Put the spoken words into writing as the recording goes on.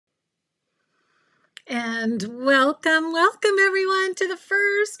And welcome everyone to the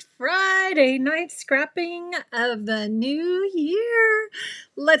first Friday night scrapping of the new year.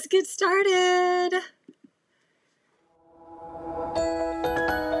 Let's get started.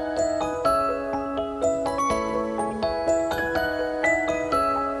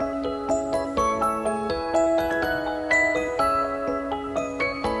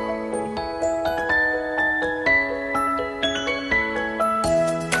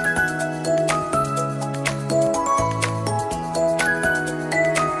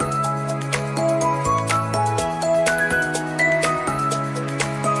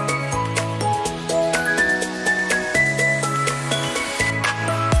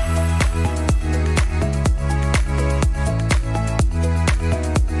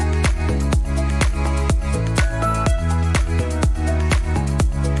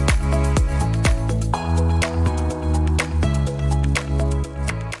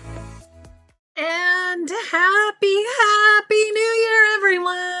 And happy new year,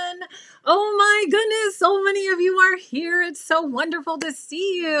 everyone. Oh my goodness, so many of you are here. It's so wonderful to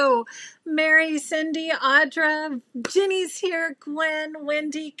see you. Mary, Cindy, Audra, Jenny's here, Gwen,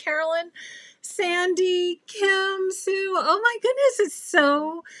 Wendy, Carolyn, Sandy, Kim, Sue. Oh my goodness, it's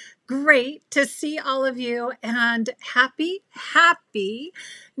so great to see all of you, and happy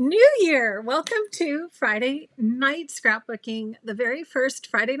New Year. Welcome to Friday Night Scrapbooking, the very first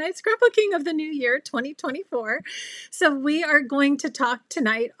Friday Night Scrapbooking of the new year, 2024. So we are going to talk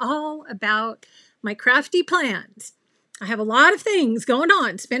tonight all about my crafty plans. I have a lot of things going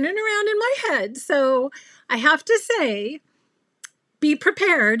on, spinning around in my head. So I have to say, be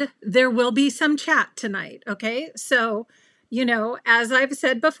prepared. There will be some chat tonight, okay? So, as I've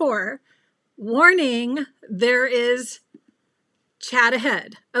said before, warning, there is chat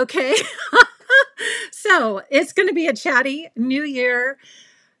ahead, okay? So it's going to be a chatty New Year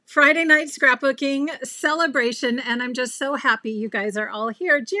Friday night scrapbooking celebration, and I'm just so happy you guys are all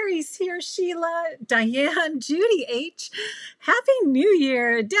here. Jerry's here, Sheila, Diane, Judy H. Happy New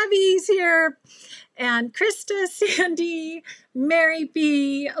Year. Debbie's here, and Krista, Sandy, Mary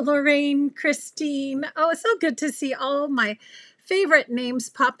B, Lorraine, Christine. Oh, it's so good to see all my favorite names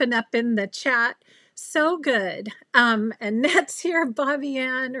popping up in the chat. So good. Annette's here, Bobby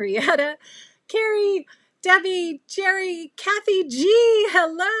Ann, Rietta, Carrie, Debbie, Jerry, Kathy G.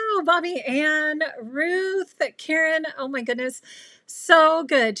 Hello, Bobby Ann, Ruth, Karen. Oh my goodness. So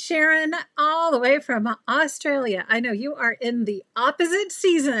good. Sharon, all the way from Australia. I know you are in the opposite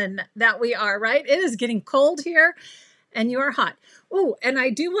season that we are, right? It is getting cold here and you are hot. Oh, and I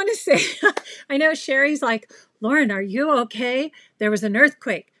do want to say, I know Sherry's like, Lauren, are you okay? There was an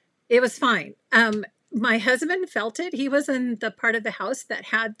earthquake. It was fine. My husband felt it. He was in the part of the house that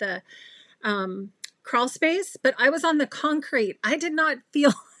had the crawl space, but I was on the concrete. I did not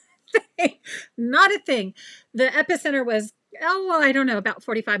feel not a thing. The epicenter was, I don't know, about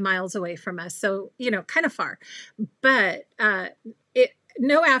 45 miles away from us. So, kind of far, but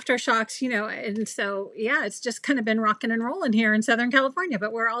no aftershocks, and so, yeah, it's just kind of been rocking and rolling here in Southern California,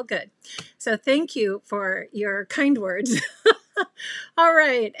 but we're all good. So thank you for your kind words. All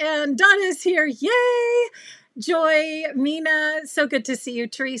right. And Donna's here. Yay. Joy, Mina, so good to see you.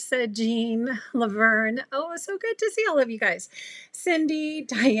 Teresa, Jean, Laverne. Oh, so good to see all of you guys. Cindy,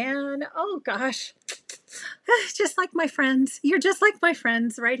 Diane. Oh, gosh. Just like my friends. You're just like my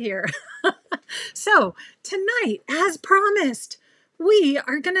friends right here. So tonight, as promised, we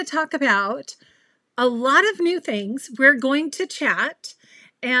are going to talk about a lot of new things. We're going to chat,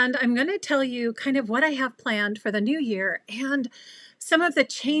 and I'm going to tell you kind of what I have planned for the new year and some of the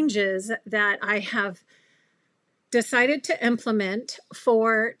changes that I have decided to implement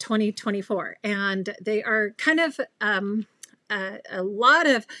for 2024. And they are kind of a lot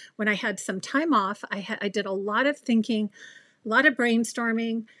of, when I had some time off, I did a lot of thinking, a lot of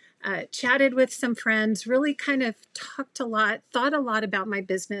brainstorming, chatted with some friends, really kind of talked a lot, thought a lot about my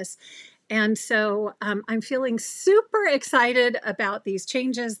business. And so I'm feeling super excited about these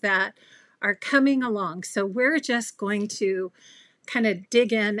changes that are coming along. So we're just going to kind of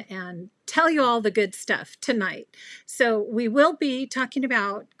dig in and tell you all the good stuff tonight. So we will be talking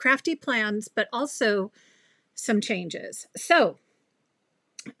about crafty plans, but also some changes. So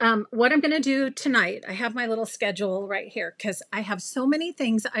what I'm going to do tonight, I have my little schedule right here because I have so many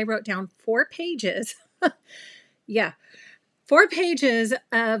things. I wrote down 4 pages. Yeah, 4 pages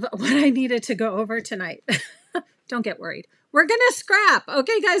of what I needed to go over tonight. Don't get worried. We're going to scrap.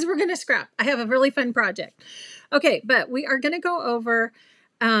 Okay, guys, we're going to scrap. I have a really fun project. Okay, but we are going to go over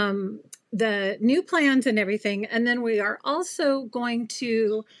the new plans and everything. And then we are also going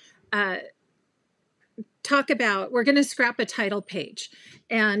to talk about, we're going to scrap a title page.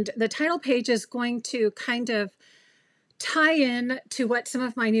 And the title page is going to kind of tie in to what some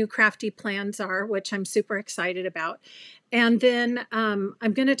of my new Crafty plans are, which I'm super excited about. And then I'm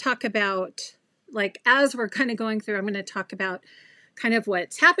going to talk about, like, as we're kind of going through, I'm going to talk about kind of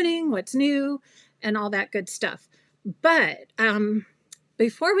what's happening, what's new, and all that good stuff. But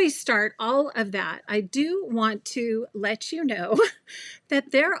before we start all of that, I do want to let you know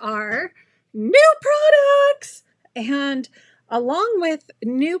that there are new products. And along with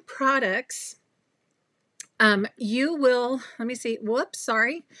new products, you will, let me see, whoops,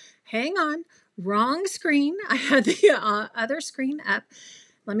 sorry, hang on, wrong screen. I had the other screen up.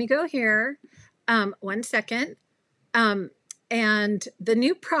 Let me go here, 1 second. And the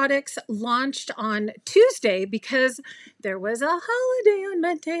new products launched on Tuesday because there was a holiday on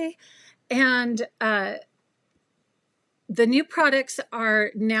Monday. And the new products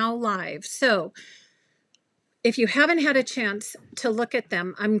are now live. So if you haven't had a chance to look at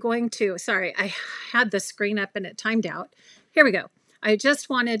them, I'm going to, sorry, I had the screen up and it timed out. Here we go. I just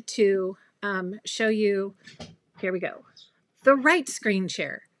wanted to show you, here we go, the right screen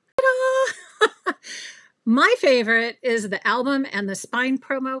share. Ta-da! My favorite is the album and the spine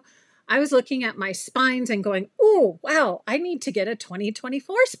promo. I was looking at my spines and going, oh, wow, I need to get a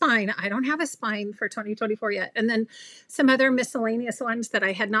 2024 spine. I don't have a spine for 2024 yet. And then some other miscellaneous ones that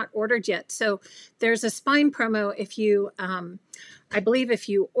I had not ordered yet. So there's a spine promo. If you, I believe if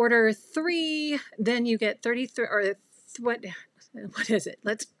you order 3, then you get 33, or what is it?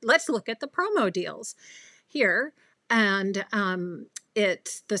 Let's look at the promo deals here. And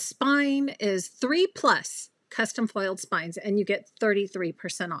it's, the spine is 3+ custom foiled spines, and you get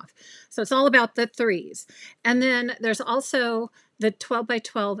 33% off. So it's all about the 3s. And then there's also the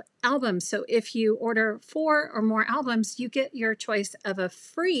 12x12 albums. So if you order 4 or more albums, you get your choice of a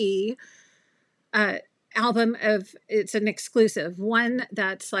free album of, it's an exclusive, one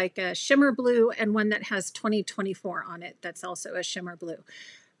that's like a shimmer blue and one that has 2024 on it. That's also a shimmer blue.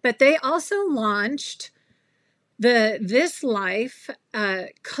 But they also launched the This Life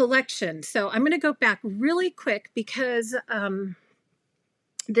collection. So I'm going to go back really quick because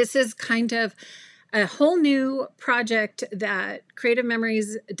this is kind of a whole new project that Creative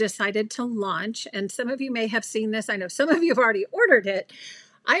Memories decided to launch. And some of you may have seen this. I know some of you have already ordered it.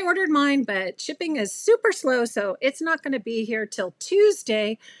 I ordered mine, but shipping is super slow, so it's not going to be here till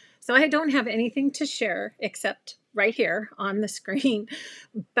Tuesday. So I don't have anything to share except right here on the screen.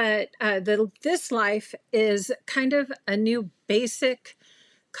 But This Life is kind of a new basic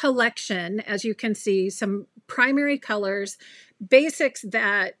collection. As you can see, some primary colors, basics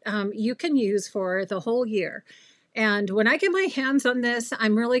that you can use for the whole year. And when I get my hands on this,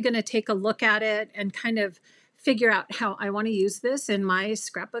 I'm really going to take a look at it and kind of figure out how I want to use this in my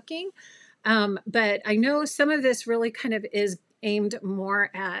scrapbooking. But I know some of this really kind of is aimed more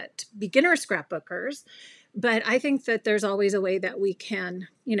at beginner scrapbookers. But I think that there's always a way that we can,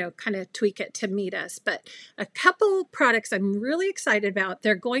 you know, kind of tweak it to meet us. But a couple products I'm really excited about.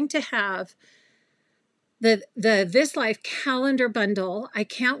 They're going to have the This Life calendar bundle. I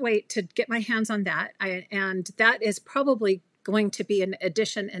can't wait to get my hands on that. And that is probably going to be an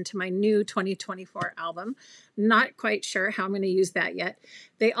addition into my new 2024 album. Not quite sure how I'm going to use that yet.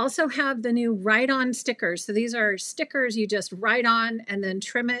 They also have the new write-on stickers. So these are stickers you just write on and then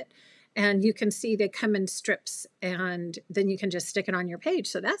trim it. And you can see they come in strips, and then you can just stick it on your page.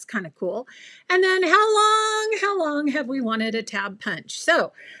 So that's kind of cool. And then how long have we wanted a tab punch?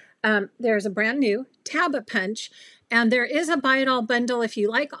 So there's a brand new tab punch, and there is a buy it all bundle if you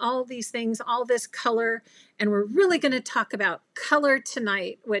like all these things, all this color. And we're really going to talk about color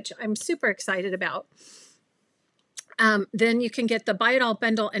tonight, which I'm super excited about. Then you can get the buy it all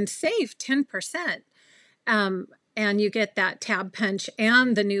bundle and save 10%. And you get that tab punch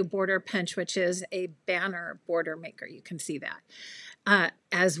and the new border punch, which is a banner border maker. You can see that.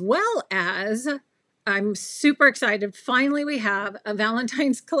 As well as, I'm super excited. Finally, we have a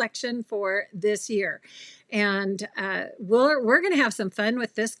Valentine's collection for this year. And we're going to have some fun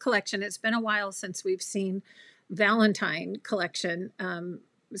with this collection. It's been a while since we've seen Valentine collection.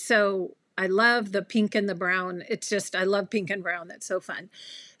 So I love the pink and the brown. It's just, I love pink and brown. That's so fun.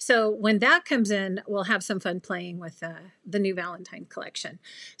 So when that comes in, we'll have some fun playing with the new Valentine collection.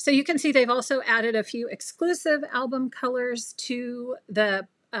 So you can see they've also added a few exclusive album colors to the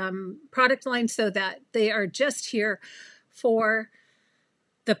product line so that they are just here for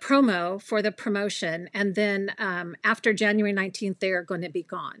the promo, for the promotion. And then after January 19th, they are going to be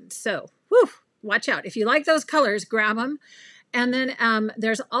gone. So watch out. If you like those colors, grab them. And then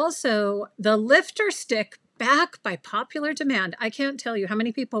there's also the lifter stick back by popular demand. I can't tell you how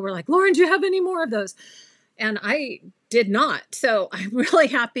many people were like, Lauren, do you have any more of those? and I did not. So I'm really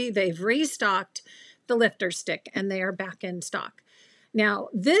happy they've restocked the lifter stick and they are back in stock. Now,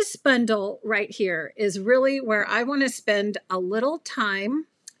 this bundle right here is really where I want to spend a little time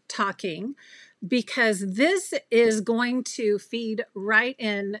talking, because this is going to feed right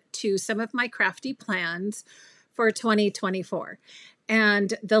into some of my crafty plans for 2024.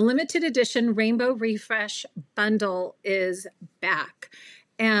 And the limited edition Rainbow Refresh bundle is back.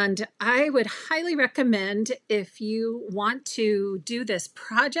 And I would highly recommend, if you want to do this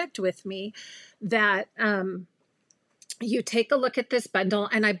project with me, that you take a look at this bundle.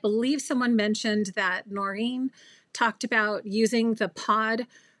 And I believe someone mentioned that Noreen talked about using the pod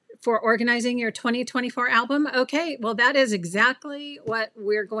for organizing your 2024 album. Okay, well, that is exactly what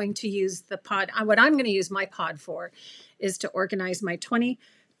we're going to use the pod. What I'm going to use my pod for is to organize my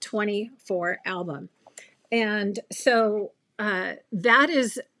 2024 album. And so that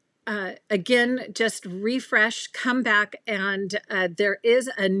is, again, just refresh, come back, and there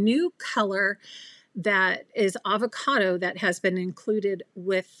is a new color that is avocado that has been included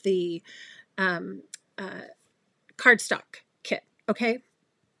with the cardstock kit. Okay.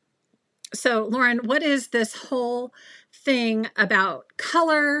 So, Lauren, what is this whole thing about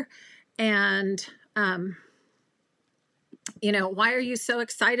color? And, why are you so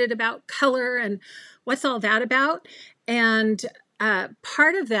excited about color? And what's all that about? And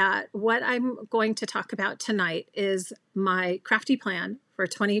part of that, what I'm going to talk about tonight, is my crafty plan for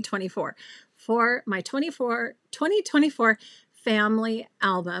 2024, for my 2024 family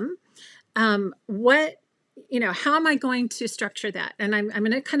album. How am I going to structure that? And I'm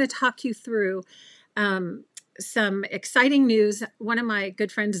going to kind of talk you through some exciting news. One of my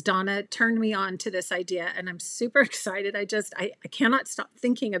good friends, Donna, turned me on to this idea, and I'm super excited. I cannot stop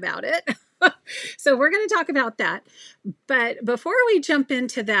thinking about it. So we're going to talk about that. But before we jump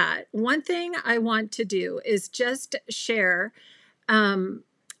into that, one thing I want to do is just share let's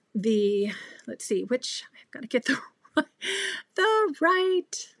see, I've got to get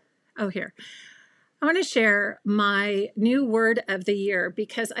here. I want to share my new word of the year,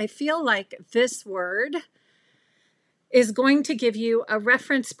 because I feel like this word is going to give you a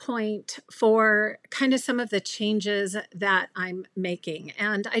reference point for kind of some of the changes that I'm making.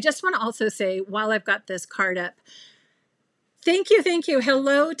 And I just want to also say, while I've got this card up, thank you.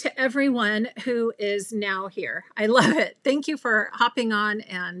 Hello to everyone who is now here. I love it. Thank you for hopping on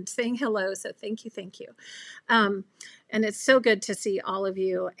and saying hello. So thank you. And it's so good to see all of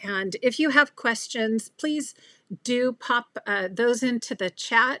you. And if you have questions, please do pop those into the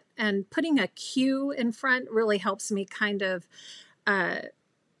chat. And putting a Q in front really helps me kind of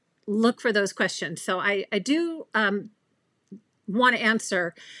look for those questions. So I do want to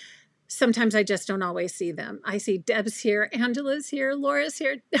answer. Sometimes I just don't always see them. I see Deb's here, Angela's here, Laura's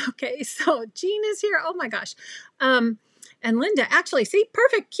here. Okay, so Jean is here. Oh my gosh. And Linda, actually, see,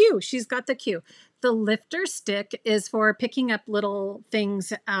 perfect Q. She's got the Q. The lifter stick is for picking up little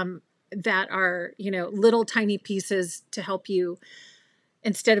things that are, little tiny pieces to help you,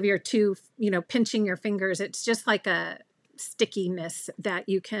 instead of your pinching your fingers. It's just like a stickiness that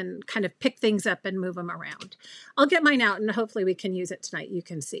you can kind of pick things up and move them around. I'll get mine out and hopefully we can use it tonight. You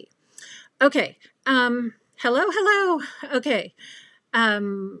can see. Okay. Hello. Okay.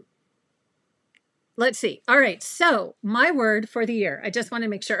 Let's see. All right. So my word for the year, I just want to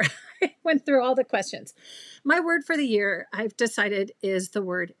make sure I went through all the questions. My word for the year, I've decided, is the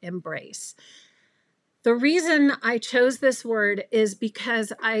word embrace. The reason I chose this word is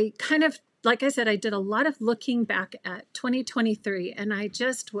because I kind of, like I said, I did a lot of looking back at 2023, and I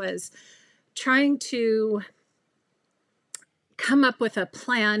just was trying to come up with a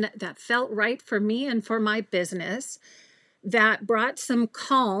plan that felt right for me and for my business, that brought some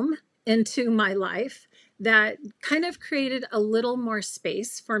calm into my life, that kind of created a little more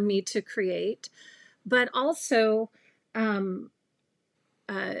space for me to create, but also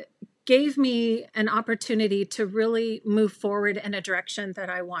gave me an opportunity to really move forward in a direction that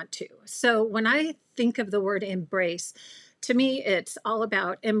I want to. So when I think of the word embrace, to me, it's all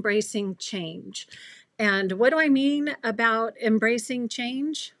about embracing change. And what do I mean about embracing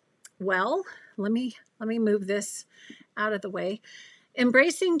change? Well, let me move this out of the way.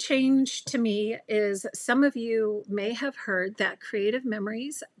 Embracing change to me is, some of you may have heard that Creative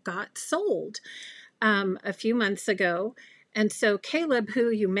Memories got sold a few months ago. And so Caleb, who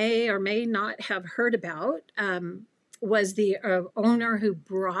you may or may not have heard about, was the owner who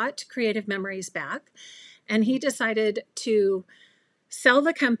brought Creative Memories back. And he decided to sell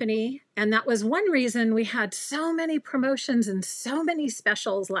the company. And that was one reason we had so many promotions and so many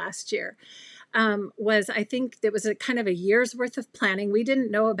specials last year. was, I think it was a kind of a year's worth of planning. We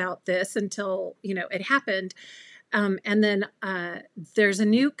didn't know about this until, it happened. And then there's a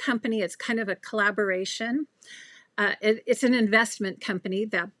new company. It's kind of a collaboration. It's an investment company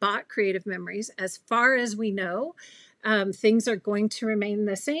that bought Creative Memories. As far as we know, things are going to remain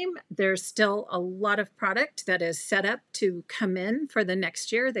the same. There's still a lot of product that is set up to come in for the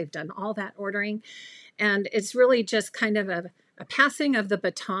next year. They've done all that ordering. And it's really just kind of a passing of the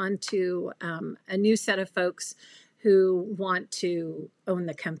baton to a new set of folks who want to own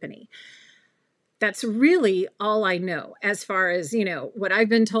the company. That's really all I know as far as, what I've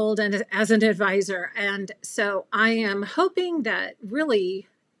been told and as an advisor. And so I am hoping that really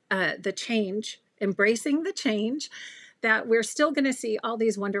the change, embracing the change, that we're still going to see all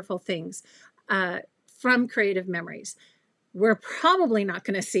these wonderful things from Creative Memories. We're probably not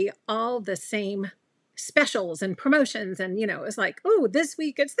going to see all the same specials and promotions. And, it's like, oh, this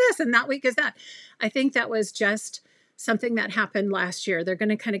week it's this and that week is that. I think that was just something that happened last year. They're going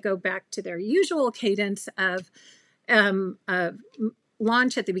to kind of go back to their usual cadence of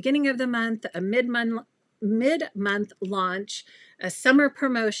launch at the beginning of the month, a mid-month launch, a summer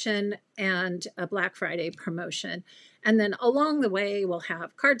promotion, and a Black Friday promotion. And then along the way, we'll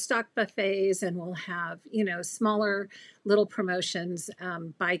have cardstock buffets and we'll have, smaller little promotions,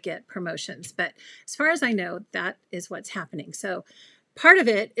 buy get promotions. But as far as I know, that is what's happening. So part of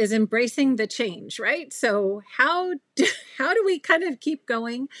it is embracing the change, right? So how do we kind of keep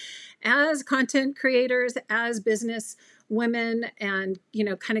going as content creators, as business women, and,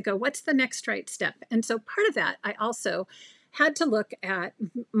 kind of go, what's the next right step? And so part of that, I also had to look at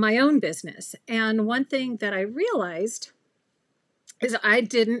my own business. And one thing that I realized is I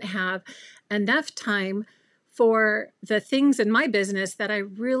didn't have enough time for the things in my business that I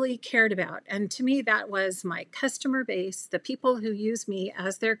really cared about. And to me, that was my customer base, the people who use me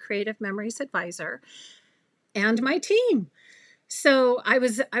as their Creative Memories advisor, and my team. So I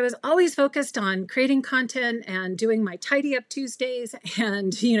was always focused on creating content and doing my Tidy Up Tuesdays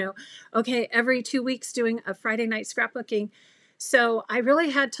and, okay, every 2 weeks doing a Friday night scrapbooking. So I really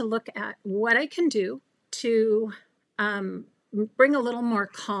had to look at what I can do to bring a little more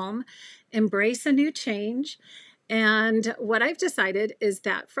calm, embrace a new change. And what I've decided is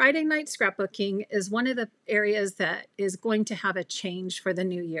that Friday night scrapbooking is one of the areas that is going to have a change for the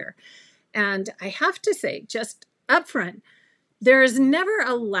new year. And I have to say, just upfront, there is never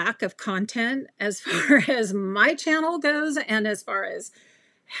a lack of content as far as my channel goes and as far as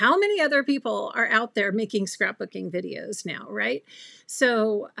how many other people are out there making scrapbooking videos now, right?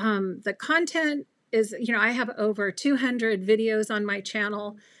 So the content is, I have over 200 videos on my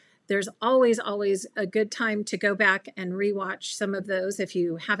channel. There's always a good time to go back and rewatch some of those if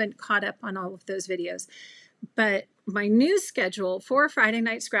you haven't caught up on all of those videos. But my new schedule for Friday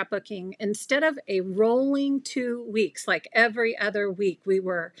night scrapbooking, instead of a rolling 2 weeks, like every other week we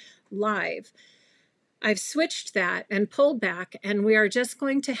were live, I've switched that and pulled back, and we are just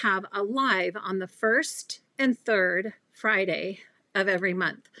going to have a live on the first and third Friday of every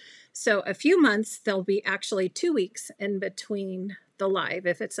month. So a few months, there'll be actually 2 weeks in between the live.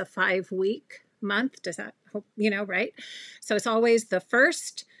 If it's a 5-week month, does that, right? So it's always the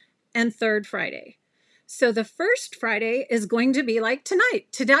first and third Friday. So the first Friday is going to be like tonight.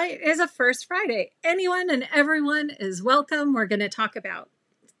 Tonight is a first Friday. Anyone and everyone is welcome. We're going to talk about,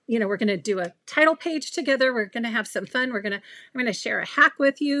 we're going to do a title page together. We're going to have some fun. I'm going to share a hack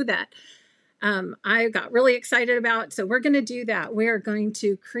with you that I got really excited about. So we're going to do that. We are going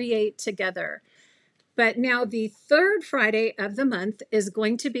to create together. But now the third Friday of the month is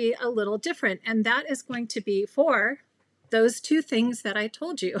going to be a little different. And that is going to be for those two things that I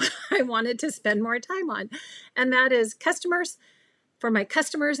told you I wanted to spend more time on. And that is for my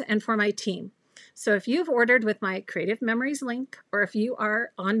customers and for my team. So if you've ordered with my Creative Memories link, or if you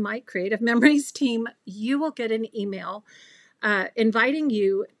are on my Creative Memories team, you will get an email inviting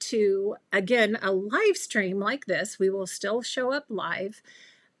you to, again, a live stream like this. We will still show up live,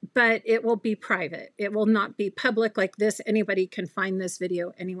 but it will be private. It will not be public like this. Anybody can find this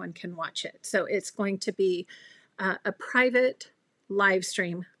video. Anyone can watch it. So it's going to be a private live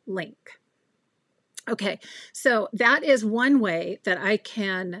stream link. Okay, so that is one way that I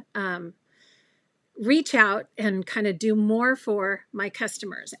can reach out and kind of do more for my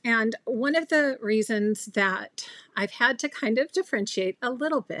customers. And one of the reasons that I've had to kind of differentiate a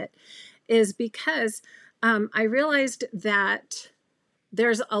little bit is because I realized that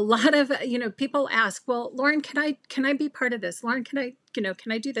there's a lot of, people ask, well, Lauren, can I be part of this? Lauren, can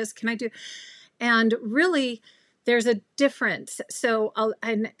I do this? Can I do? And really, there's a difference. So,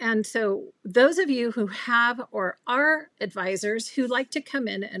 and so those of you who have or are advisors who like to come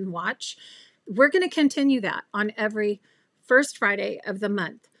in and watch, We're going to continue that on every first Friday of the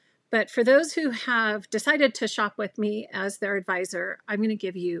month. But for those who have decided to shop with me as their advisor, I'm going to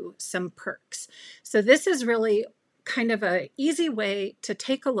give you some perks. So this is really kind of an easy way to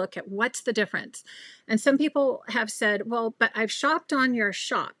take a look at what's the difference. And some people have said, well, but I've shopped on your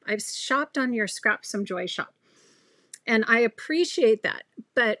shop. I've shopped on your CraftSomeJoy shop. And I appreciate that.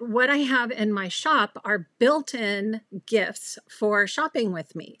 But what I have in my shop are built-in gifts for shopping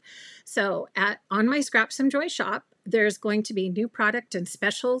with me. So on my CraftSomeJoy shop, there's going to be new product and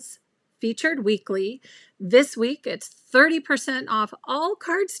specials featured weekly. This week, it's 30% off all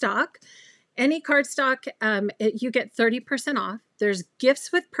cardstock. Any cardstock, you get 30% off. There's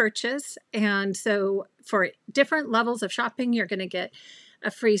gifts with purchase. And so for different levels of shopping, you're going to get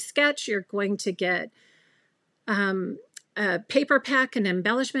a free sketch. You're going to get a paper pack, an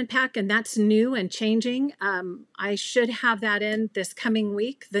embellishment pack, and that's new and changing. I should have that in this coming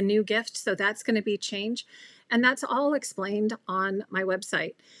week, the new gift. So that's going to be changed. And that's all explained on my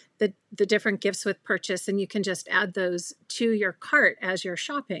website, the different gifts with purchase. And you can just add those to your cart as you're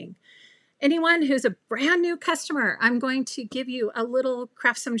shopping. Anyone who's a brand new customer, I'm going to give you a little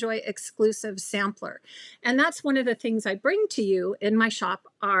CraftSomeJoy exclusive sampler. And that's one of the things I bring to you in my shop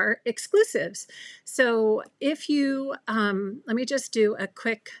are exclusives. So if you, let me just do a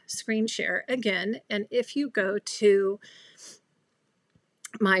quick screen share again. And if you go to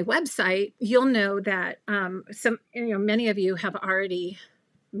my website, you'll know that many of you have already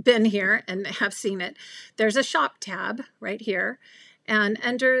been here and have seen it. There's a shop tab right here. And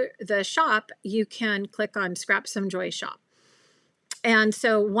under the shop, you can click on CraftSomeJoy shop. And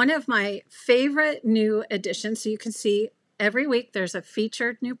so one of my favorite new additions, so you can see every week there's a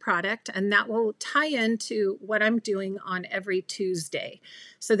featured new product, and that will tie into what I'm doing on every Tuesday.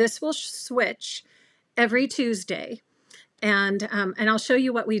 So this will switch every Tuesday. And I'll show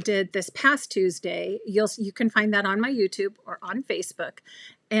you what we did this past Tuesday. You can find that on my YouTube or on Facebook.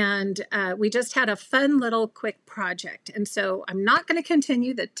 And we just had a fun little quick project. And so I'm not going to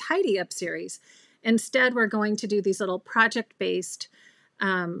continue the Tidy Up series. Instead, we're going to do these little project-based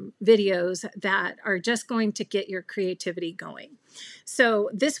videos that are just going to get your creativity going. So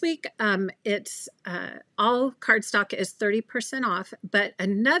this week, it's all cardstock is 30% off, but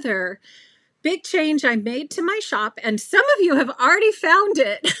another big change I made to my shop, and some of you have already found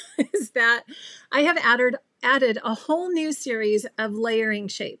it, is that I have added a whole new series of layering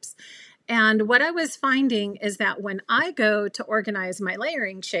shapes. And what I was finding is that when I go to organize my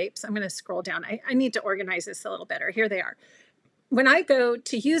layering shapes, I'm going to scroll down. I need to organize this a little better. Here they are. When I go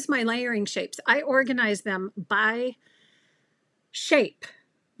to use my layering shapes, I organize them by shape,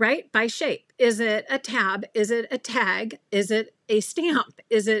 right? By shape. Is it a tab? Is it a tag? Is it a stamp?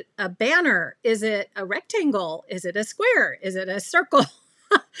 Is it a banner? Is it a rectangle? Is it a square? Is it a circle?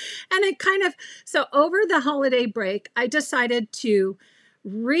 And it so over the holiday break, I decided to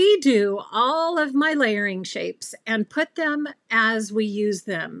redo all of my layering shapes and put them as we use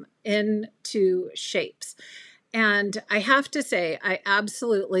them into shapes. And I have to say, I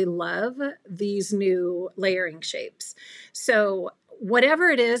absolutely love these new layering shapes. So whatever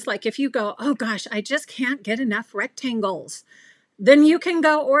it is, like if you go, oh gosh, I just can't get enough rectangles, then you can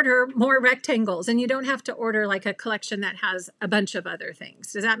go order more rectangles and you don't have to order like a collection that has a bunch of other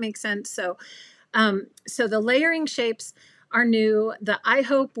things. Does that make sense? So, so the layering shapes are new. The I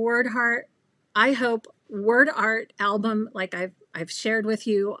Hope Word Art album, like I've shared with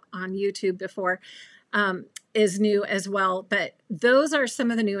you on YouTube before, is new as well. But those are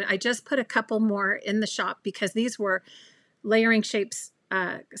some of the new. I just put a couple more in the shop because these were layering shapes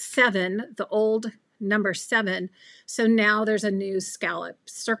 7, the old number 7. So now there's a new scallop,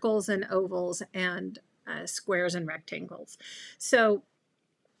 circles and ovals and squares and rectangles. So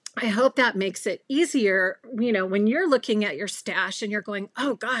I hope that makes it easier, when you're looking at your stash and you're going,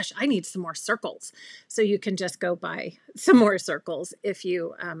 oh gosh, I need some more circles. So you can just go buy some more circles if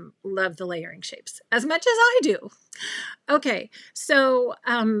you love the layering shapes as much as I do. Okay, so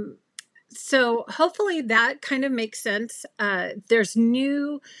hopefully that kind of makes sense. There's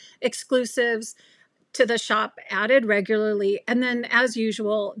new exclusives to the shop added regularly. And then as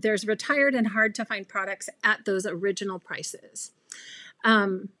usual, there's retired and hard to find products at those original prices.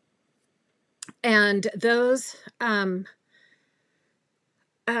 And those, there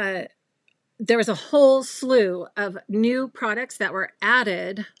was a whole slew of new products that were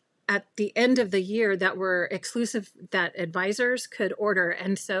added at the end of the year that were exclusive that advisors could order.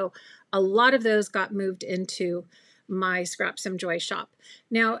 And so a lot of those got moved into my CraftSomeJoy shop.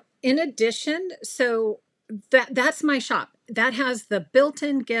 Now, in addition, so that's my shop. That has the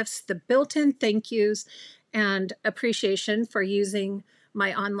built-in gifts, the built-in thank yous, and appreciation for using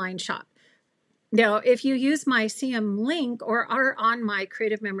my online shop. Now, if you use my CM link or are on my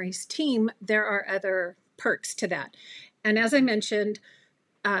Creative Memories team, there are other perks to that. And as I mentioned,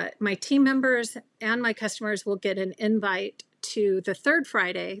 my team members and my customers will get an invite to the third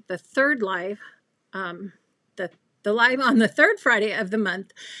Friday, the third live, the live on the third Friday of the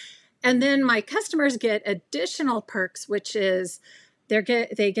month. And then my customers get additional perks, which is they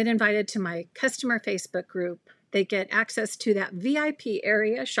get invited to my customer Facebook group. They get access to that VIP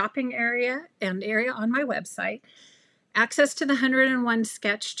area, shopping area, and area on my website, access to the 101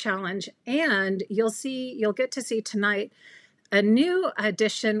 Sketch Challenge, and you'll get to see tonight a new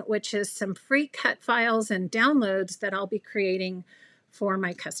addition, which is some free cut files and downloads that I'll be creating for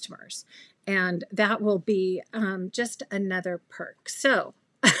my customers. And that will be just another perk. So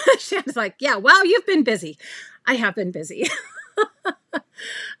Shan's like, yeah, wow, you've been busy. I have been busy.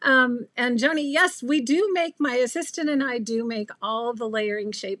 And Joni, yes, we do make, my assistant and I do make all the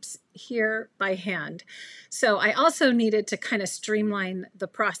layering shapes here by hand. So I also needed to kind of streamline the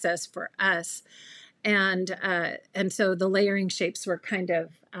process for us. And so the layering shapes were kind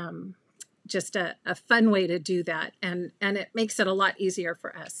of just a fun way to do that. And it makes it a lot easier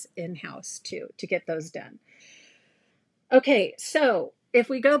for us in-house to get those done. Okay, so if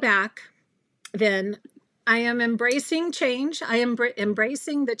we go back, then I am embracing change. I am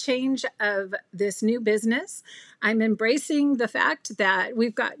embracing the change of this new business. I'm embracing the fact that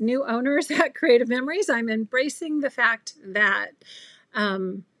we've got new owners at Creative Memories. I'm embracing the fact that,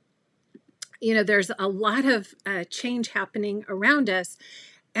 there's a lot of change happening around us.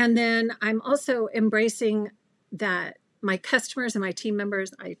 And then I'm also embracing that my customers and my team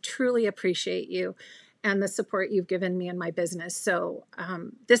members, I truly appreciate you and the support you've given me in my business. So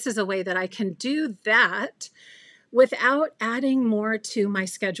this is a way that I can do that without adding more to my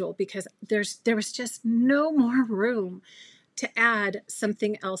schedule, because there was just no more room to add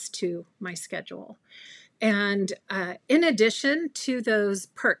something else to my schedule. And in addition to those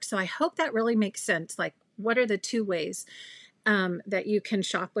perks, so I hope that really makes sense. Like, what are the two ways that you can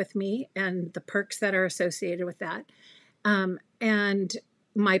shop with me and the perks that are associated with that? And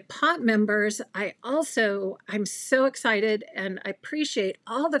my POP members, I'm so excited, and I appreciate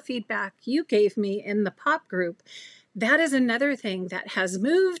all the feedback you gave me in the POP group. That is another thing that has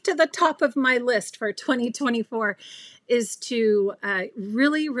moved to the top of my list for 2024, is to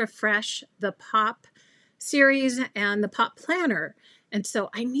really refresh the POP series and the POP planner. And so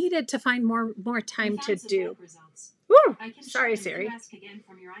I needed to find more time to do. Woo! Sorry, Siri. Again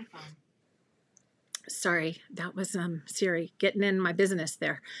from your iPhone. Sorry, that was Siri getting in my business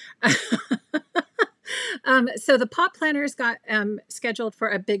there. So the POP planners got scheduled for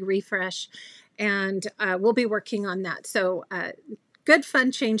a big refresh, and we'll be working on that. So good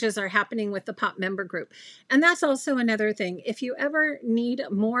fun changes are happening with the POP member group. And that's also another thing. If you ever need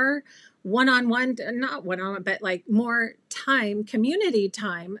more one-on-one, not one-on-one, but like more time, community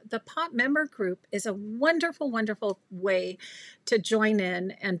time, the POP member group is a wonderful, wonderful way to join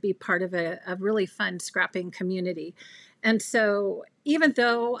in and be part of a really fun scrapping community. And so even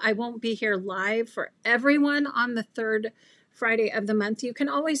though I won't be here live for everyone on the third Friday of the month, you can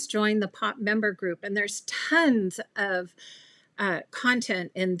always join the POP member group. And there's tons of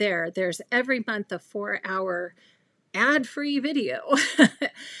content in there. There's every month a 4-hour ad-free video.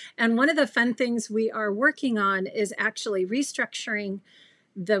 And one of the fun things we are working on is actually restructuring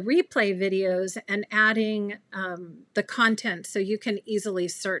the replay videos and adding the content so you can easily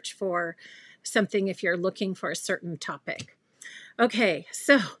search for something if you're looking for a certain topic. Okay,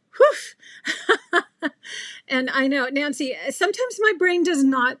 so and I know, Nancy, sometimes my brain does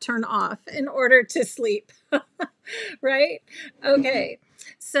not turn off in order to sleep. Right? Okay.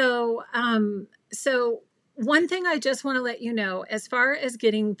 So one thing I just want to let you know, as far as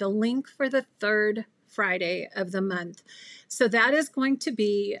getting the link for the third Friday of the month. So that is going to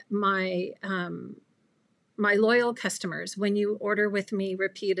be my loyal customers. When you order with me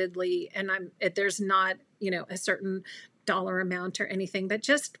repeatedly, and there's not, a certain dollar amount or anything, but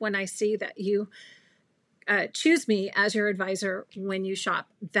just when I see that you choose me as your advisor when you shop,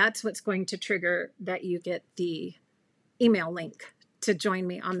 that's what's going to trigger that you get the email link to join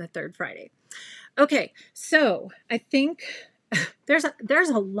me on the third Friday. Okay, so I think there's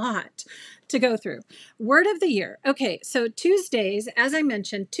a lot to go through. Word of the year. Okay, so Tuesdays, as I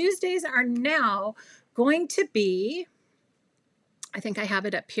mentioned, Tuesdays are now going to be, I think I have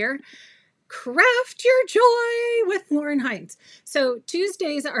it up here, Craft Your Joy with Lauren Hinds. So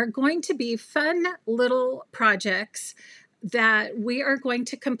Tuesdays are going to be fun little projects that we are going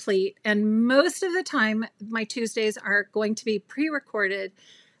to complete. And most of the time, my Tuesdays are going to be pre-recorded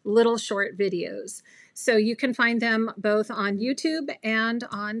little short videos. So you can find them both on YouTube and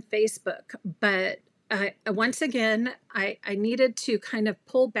on Facebook. But once again, I needed to kind of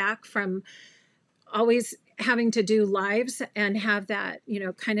pull back from always having to do lives and have that,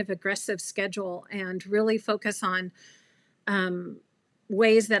 kind of aggressive schedule and really focus on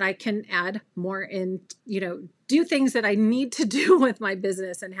ways that I can add more in, do things that I need to do with my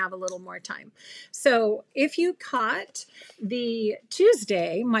business and have a little more time. So if you caught the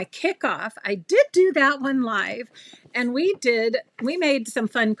Tuesday, my kickoff, I did do that one live, and we made some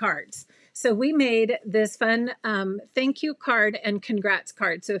fun cards. So we made this fun thank you card and congrats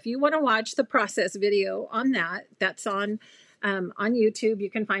card. So if you want to watch the process video on that, that's on YouTube, you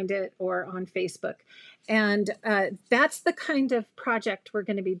can find it, or on Facebook. And that's the kind of project we're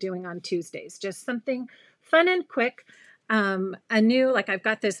going to be doing on Tuesdays. Just something fun and quick. I've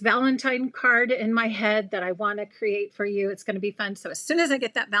got this Valentine card in my head that I want to create for you. It's going to be fun. So as soon as I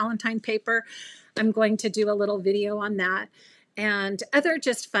get that Valentine paper, I'm going to do a little video on that and other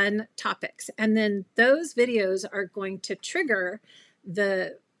just fun topics. And then those videos are going to trigger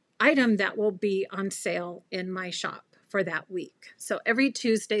the item that will be on sale in my shop for that week. So every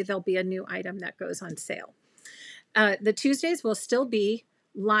Tuesday, there'll be a new item that goes on sale. The Tuesdays will still be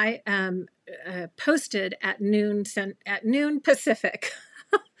posted at noon Pacific.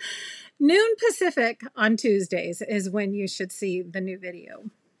 Noon Pacific on Tuesdays is when you should see the new video.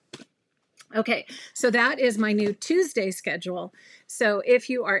 Okay, so that is my new Tuesday schedule. So if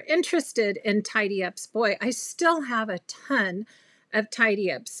you are interested in tidy ups, boy, I still have a ton of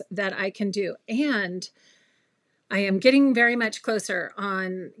tidy ups that I can do. And I am getting very much closer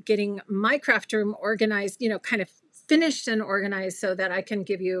on getting my craft room organized, kind of finished and organized so that I can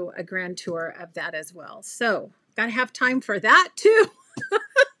give you a grand tour of that as well. So got to have time for that too.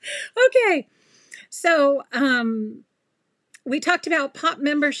 Okay. So, we talked about POP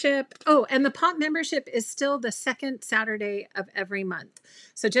membership. Oh, and the POP membership is still the second Saturday of every month.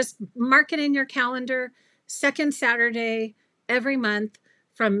 So just mark it in your calendar, second Saturday every month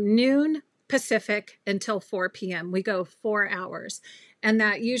from noon Pacific until 4 p.m. We go 4 hours. And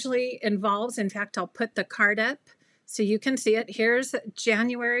that usually involves, in fact, I'll put the card up so you can see it. Here's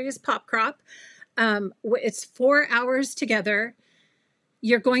January's Pop Crop. It's 4 hours together.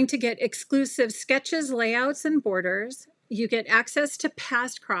 You're going to get exclusive sketches, layouts, and borders. You get access to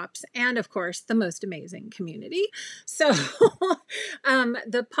past crops and, of course, the most amazing community. So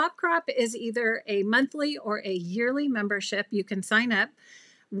the Pop Crop is either a monthly or a yearly membership. You can sign up.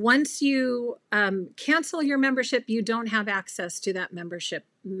 Once you cancel your membership, you don't have access to that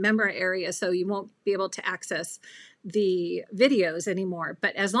member area, so you won't be able to access the videos anymore.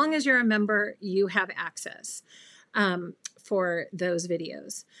 But as long as you're a member, you have access for those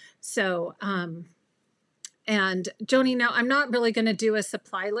videos. So, and Joni, now I'm not really going to do a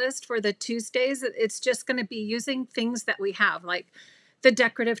supply list for the Tuesdays. It's just going to be using things that we have, like the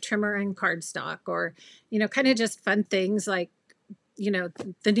decorative trimmer and cardstock, or, kind of just fun things like,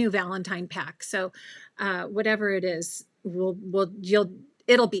 the new Valentine pack. So whatever it is,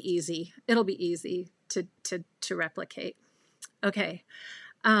 it'll be easy. It'll be easy to replicate. Okay.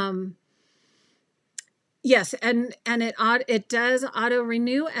 Yes, and it does auto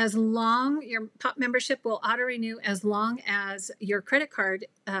renew as long, your POP membership will auto renew as long as your credit card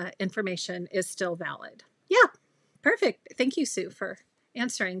information is still valid. Yeah, perfect. Thank you, Sue, for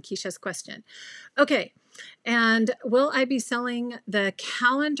answering Keisha's question. Okay, and will I be selling the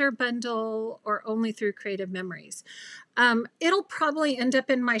calendar bundle or only through Creative Memories? It'll probably end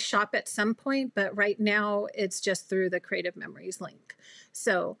up in my shop at some point, but right now it's just through the Creative Memories link.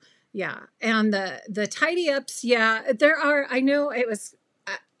 So yeah. And the tidy ups, yeah, there are, I know it was,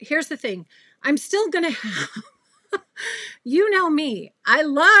 here's the thing. I'm still going to have, you know me, I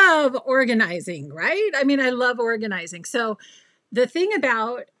love organizing, right? I mean, I love organizing. So the thing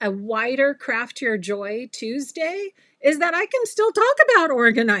about a wider Craft Your Joy Tuesday is that I can still talk about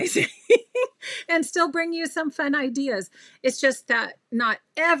organizing and still bring you some fun ideas. It's just that not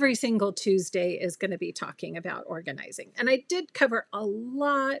every single Tuesday is going to be talking about organizing. And I did cover a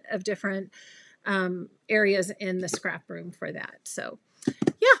lot of different areas in the scrap room for that. So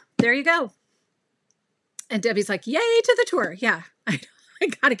yeah, there you go. And Debbie's like, yay to the tour. Yeah, I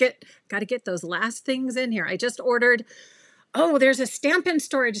gotta get those last things in here. I just ordered, oh, there's a stamp and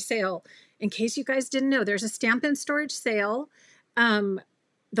storage sale. In case you guys didn't know, there's a stamp and storage sale.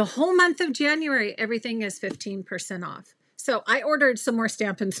 The whole month of January, everything is 15% off. So I ordered some more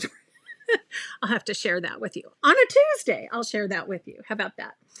stamp and storage. I'll have to share that with you. On a Tuesday, I'll share that with you. How about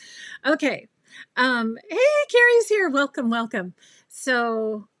that? Okay. Hey, Carrie's here. Welcome, welcome.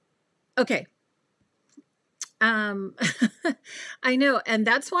 So, okay. Um, I know. And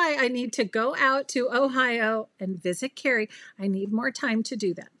that's why I need to go out to Ohio and visit Carrie. I need more time to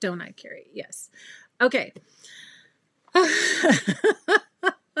do that. Don't I, Carrie? Yes. Okay.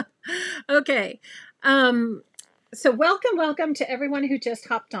 Okay. So welcome to everyone who just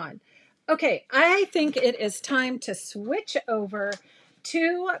hopped on. Okay. I think it is time to switch over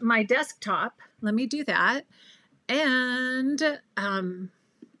to my desktop. Let me do that. And,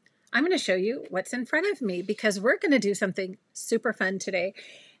 I'm going to show you what's in front of me because we're going to do something super fun today.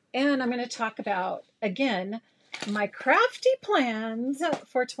 And I'm going to talk about, again, my crafty plans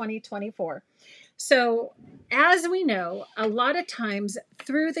for 2024. So as we know, a lot of times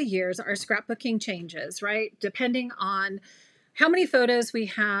through the years, our scrapbooking changes, right? Depending on how many photos we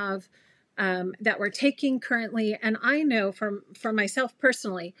have that we're taking currently. And I know from myself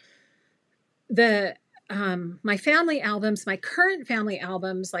personally, my family albums, my current family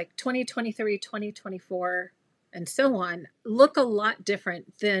albums, like 2023, 2024, and so on, look a lot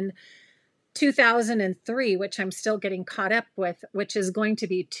different than 2003, which I'm still getting caught up with, which is going to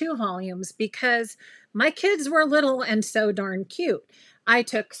be 2 volumes because my kids were little and so darn cute. I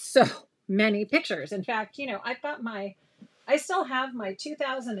took so many pictures. In fact, I still have my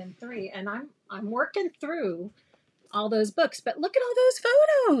 2003 and I'm working through all those books, but look at all those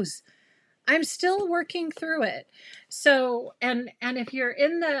photos. I'm still working through it. So, and if you're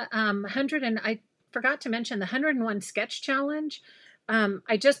in the 100, and I forgot to mention the 101 sketch challenge,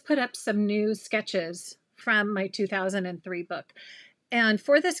 I just put up some new sketches from my 2003 book. And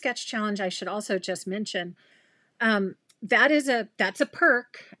for the sketch challenge, I should also just mention that's a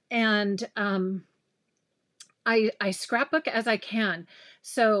perk, and I scrapbook as I can.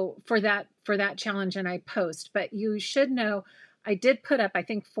 So for that challenge, and I post. But you should know I did put up, I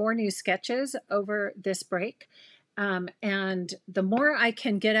think, 4 new sketches over this break. And the more I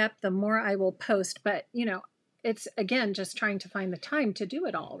can get up, the more I will post. But, it's, again, just trying to find the time to do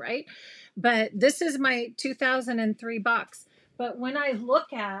it all, right? But this is my 2003 box. But when I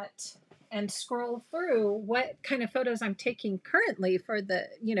look at and scroll through what kind of photos I'm taking currently for the,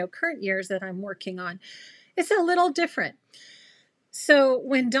 current years that I'm working on, it's a little different. So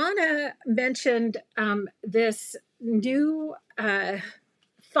when Donna mentioned this new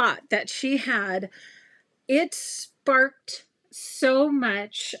thought that she had, it sparked so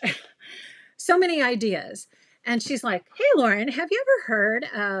many ideas. And she's like, "Hey, Lauren, have you ever heard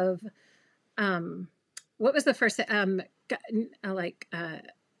of what was the first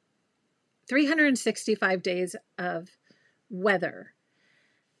 365 days of weather?"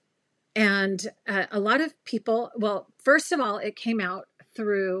 And a lot of people, well, first of all, it came out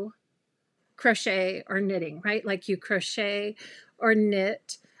through crochet or knitting, right? Like you crochet or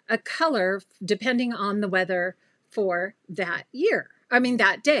knit a color depending on the weather for that year. I mean,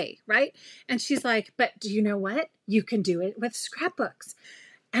 that day, right? And she's like, "But do you know what? You can do it with scrapbooks."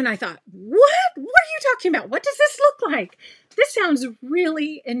 And I thought, what? What are you talking about? What does this look like? This sounds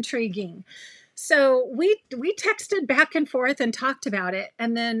really intriguing. So we texted back and forth and talked about it.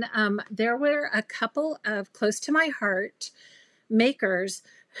 And then there were a couple of close to my heart makers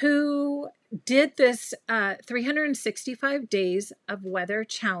who did this 365 days of weather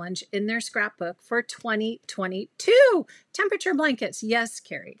challenge in their scrapbook for 2022. Temperature blankets. Yes,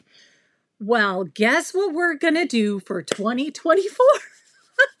 Carrie. Well, guess what we're going to do for 2024?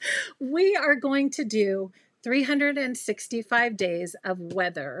 We are going to do 365 days of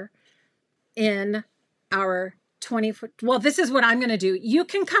weather in our 20. Well, this is what I'm going to do. You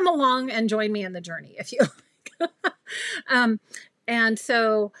can come along and join me in the journey if you like. And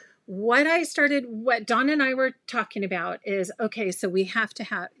so what Dawn and I were talking about is, okay, so we have to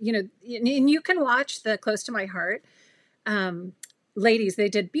have, and you can watch the Close to My Heart ladies. They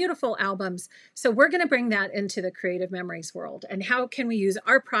did beautiful albums. So we're going to bring that into the Creative Memories world. And how can we use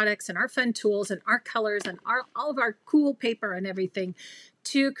our products and our fun tools and our colors and all of our cool paper and everything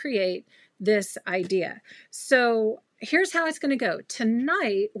to create this idea. So here's how it's going to go.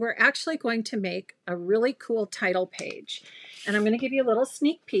 Tonight, we're actually going to make a really cool title page. And I'm going to give you a little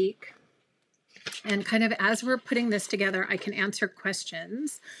sneak peek. And kind of as we're putting this together, I can answer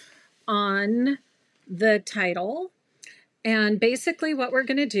questions on the title. And basically what we're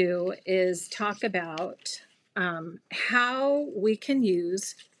going to do is talk about how we can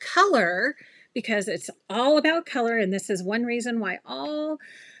use color, because it's all about color. And this is one reason why all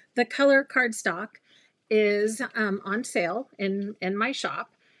the color cardstock is on sale in my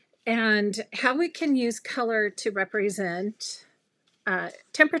shop, and how we can use color to represent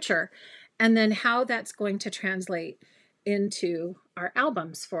temperature, and then how that's going to translate into our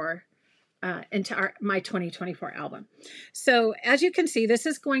albums for into my 2024 album. So as you can see, this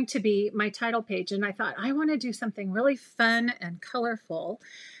is going to be my title page. And I thought I want to do something really fun and colorful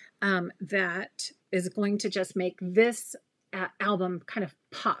that is going to just make this album kind of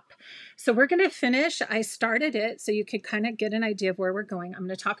pop. So we're going to finish. I started it so you could kind of get an idea of where we're going. I'm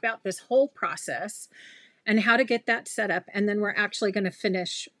going to talk about this whole process and how to get that set up. And then we're actually going to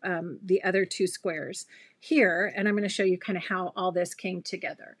finish the other 2 squares here. And I'm going to show you kind of how all this came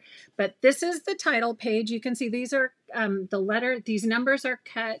together. But this is the title page. You can see these are these numbers are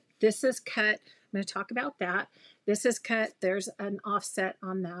cut. This is cut. I'm going to talk about that. This is cut. There's an offset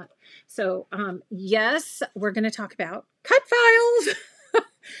on that. So yes, we're going to talk about cut files.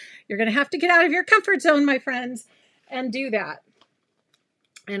 You're going to have to get out of your comfort zone, my friends, and do that.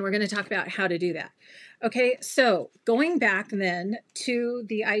 And we're going to talk about how to do that. Okay, so going back then to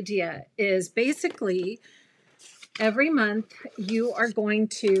the idea is basically every month you are going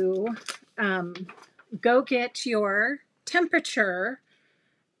to go get your temperature,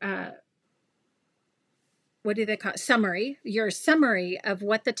 what do they call it? Summary, your summary of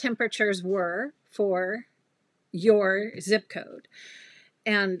what the temperatures were for your zip code.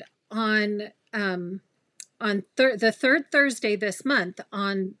 And on the third Thursday this month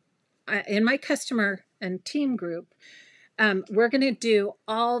in my customer and team group, we're going to do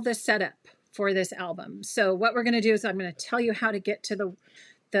all the setup for this album. So what we're going to do is I'm going to tell you how to get to the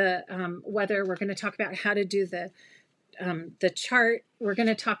weather. We're going to talk about how to do the chart. We're going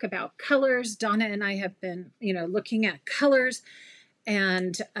to talk about colors. Donna and I have been, looking at colors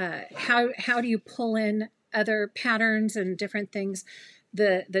and how do you pull in other patterns and different things,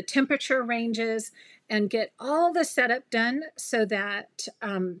 the temperature ranges, and get all the setup done so that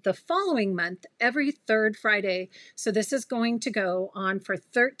the following month, every third Friday, so this is going to go on for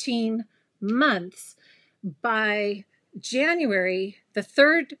 13 months. By January, the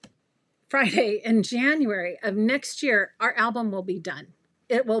third Friday in January of next year, our album will be done.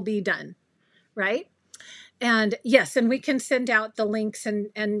 It will be done, right? And yes, and we can send out the links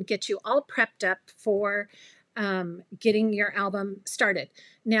and get you all prepped up for getting your album started.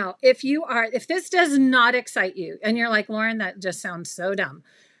 Now, if this does not excite you and you're like, Lauren, that just sounds so dumb,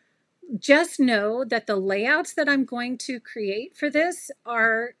 just know that the layouts that I'm going to create for this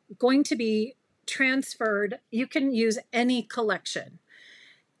are going to be transferred. You can use any collection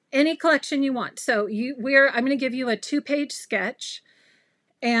you want. So I'm going to give you a 2-page sketch,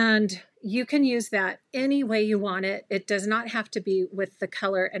 and you can use that any way you want it. It does not have to be with the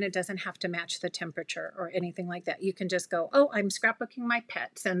color, and it doesn't have to match the temperature or anything like that. You can just go, oh, I'm scrapbooking my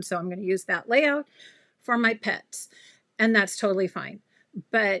pets, and so I'm going to use that layout for my pets, and that's totally fine.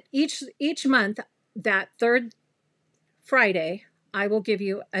 But each month, that third Friday, I will give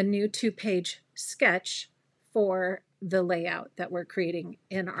you a new 2-page sketch for the layout that we're creating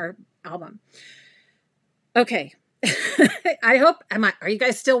in our album. Okay. Are you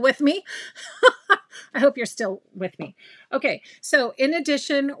guys still with me? I hope you're still with me. Okay. So in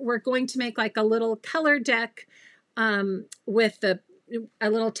addition, we're going to make like a little color deck with a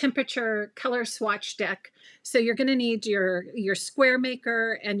little temperature color swatch deck. So you're going to need your square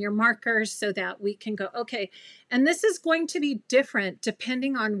maker and your markers so that we can go, okay. And this is going to be different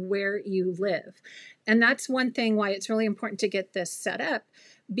depending on where you live. And that's one thing why it's really important to get this set up,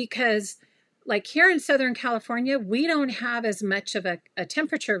 because like here in Southern California, we don't have as much of a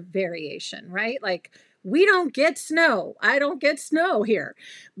temperature variation, right? Like we don't get snow. I don't get snow here.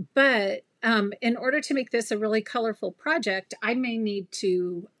 But in order to make this a really colorful project, I may need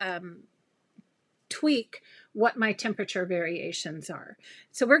to tweak what my temperature variations are.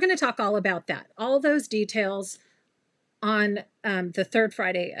 So we're going to talk all about that, all those details on the third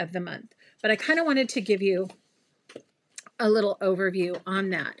Friday of the month. But I kind of wanted to give you a little overview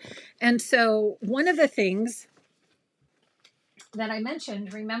on that. And so one of the things that I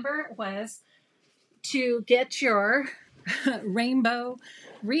mentioned, remember, was to get your rainbow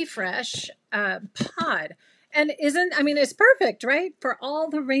refresh pod. And it's perfect, right? For all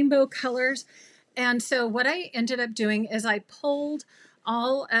the rainbow colors. And so what I ended up doing is I pulled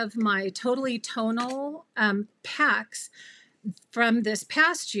all of my totally tonal packs from this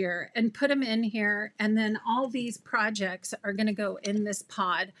past year and put them in here. And then all these projects are going to go in this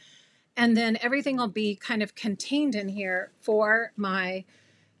pod. And then everything will be kind of contained in here for my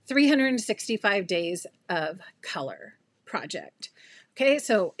 365 days of color project. Okay,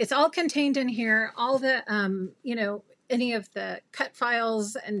 so it's all contained in here, all the, any of the cut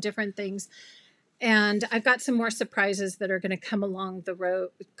files and different things. And I've got some more surprises that are going to come along the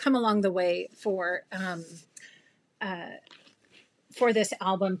way for this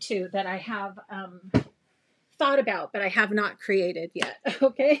album too, that I have thought about, but I have not created yet.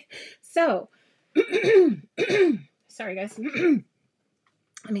 Okay, so sorry guys.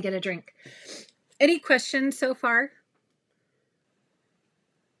 Let me get a drink. Any questions so far?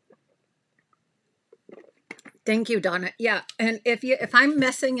 Thank you, Donna. Yeah, and if I'm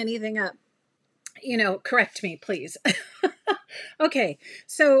messing anything up, you know, correct me, please. Okay,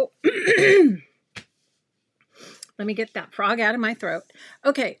 so let me get that frog out of my throat.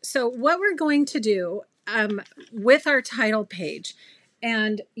 Okay, so what we're going to do with our title page,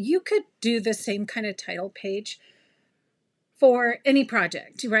 and you could do the same kind of title page for any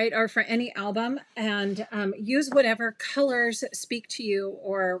project, right? Or for any album, and use whatever colors speak to you,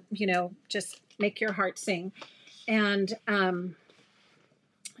 or, you know, just make your heart sing. And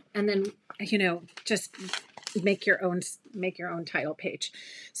then, you know, just make your own title page.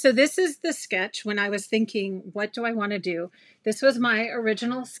 So this is the sketch. When I was thinking, what do I want to do? This was my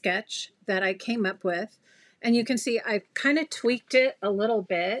original sketch that I came up with. And you can see I kind of tweaked it a little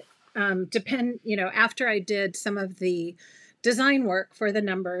bit, you know, after I did some of the design work for the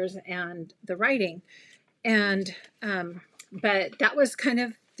numbers and the writing. And, but that was kind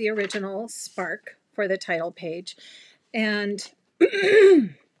of the original spark for the title page. And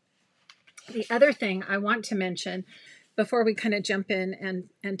the other thing I want to mention before we kind of jump in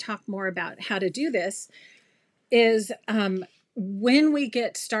and talk more about how to do this is when we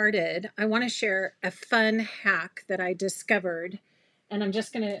get started, I want to share a fun hack that I discovered. And I'm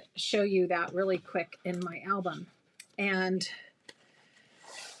just going to show you that really quick in my album. And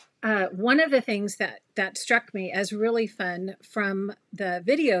one of the things that struck me as really fun from the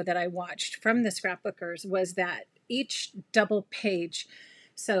video that I watched from the scrapbookers was that each double page,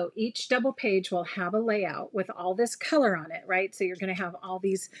 so each double page will have a layout with all this color on it, right? So you're going to have all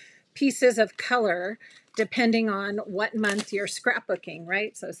these pieces of color depending on what month you're scrapbooking,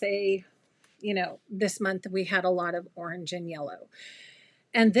 right? So say, you know, this month we had a lot of orange and yellow.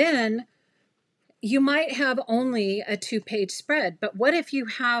 And then you might have only a 2-page spread, but what if you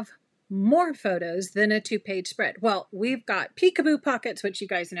have more photos than a 2-page spread? Well, we've got peekaboo pockets, which you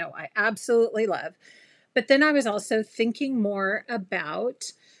guys know I absolutely love. But then I was also thinking more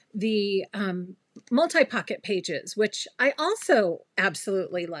about the multi-pocket pages, which I also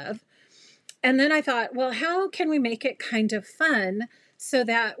absolutely love. And then I thought, well, how can we make it kind of fun so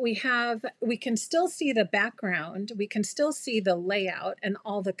that we can still see the background, we can still see the layout and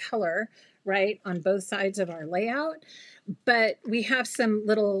all the color, right, on both sides of our layout, but we have some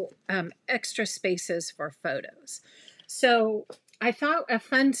little extra spaces for photos. So I thought a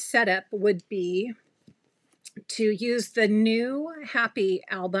fun setup would be to use the new Happy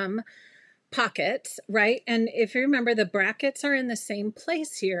album pockets, right? And if you remember, the brackets are in the same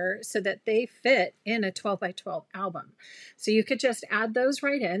place here so that they fit in a 12 by 12 album. So you could just add those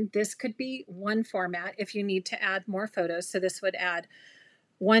right in. This could be one format if you need to add more photos. So this would add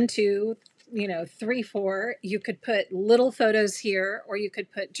 1, 2, 3, 4. You could put little photos here, or you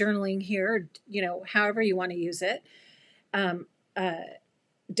could put journaling here, however you want to use it.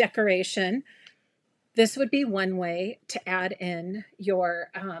 Decoration. This would be one way to add in your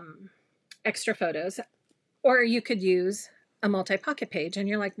extra photos, or you could use a multi-pocket page. And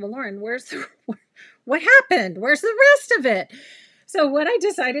you're like, well, Lauren, what happened? Where's the rest of it? So what I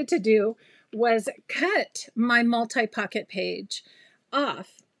decided to do was cut my multi-pocket page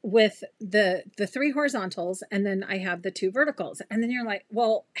off with the 3 horizontals, and then I have the 2 verticals. And then you're like,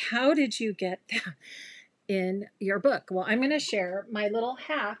 well, how did you get that in your book? Well, I'm going to share my little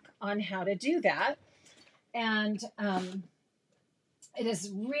hack on how to do that. And it is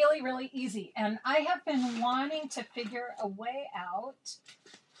really, really easy. And I have been wanting to figure a way out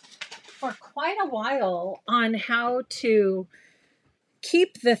for quite a while on how to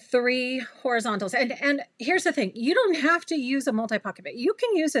keep the 3 horizontals. And here's the thing. You don't have to use a multi-pocket, but you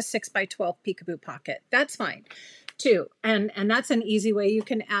can use a 6 by 12 peekaboo pocket. That's fine too. And that's an easy way you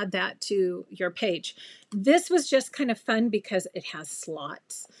can add that to your page. This was just kind of fun because it has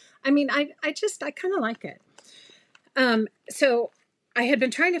slots. I mean, I kind of like it. So I had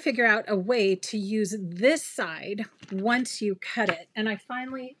been trying to figure out a way to use this side once you cut it. And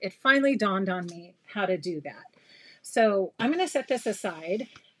it finally dawned on me how to do that. So I'm going to set this aside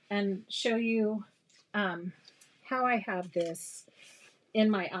and show you how I have this in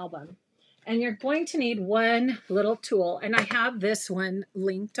my album. And you're going to need one little tool. And I have this one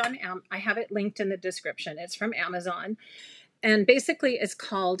linked on, I have it linked in the description. It's from Amazon. And basically it's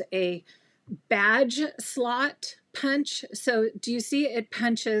called a badge slot punch. So do you see it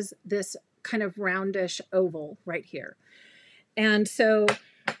punches this kind of roundish oval right here? And so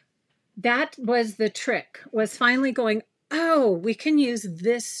that was the trick, was finally going, oh, we can use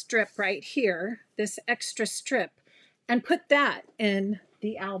this strip right here, this extra strip, and put that in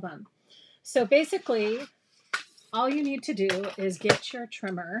the album. So basically, all you need to do is get your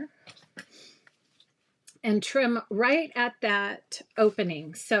trimmer and trim right at that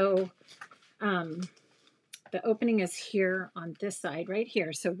opening. So the opening is here on this side, right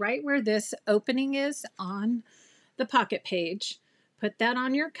here. So right where this opening is on the pocket page, put that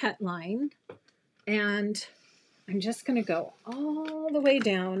on your cut line. And I'm just going to go all the way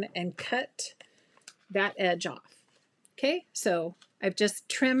down and cut that edge off. Okay, so I've just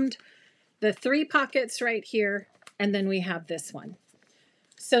trimmed the 3 pockets right here, and then we have this one.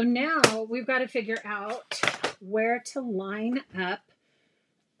 So now we've got to figure out where to line up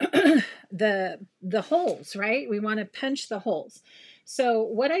the holes, right? We want to punch the holes. So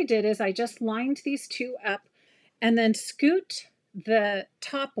what I did is I just lined these 2 up and then scoot the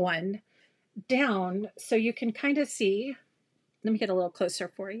top one down so you can kind of see. Let me get a little closer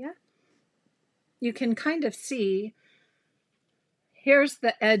for you. You can kind of see, here's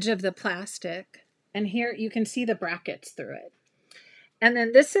the edge of the plastic, and here you can see the brackets through it. And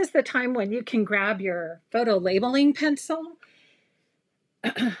then this is the time when you can grab your photo labeling pencil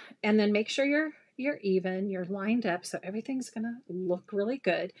and then make sure you're even, you're lined up, so everything's gonna look really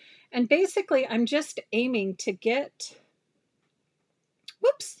good. And basically I'm just aiming to get,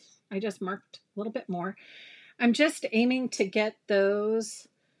 whoops, I just marked a little bit more. I'm just aiming to get those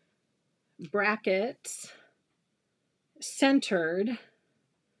brackets centered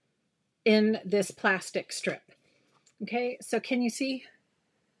in this plastic strip. Okay, so can you see?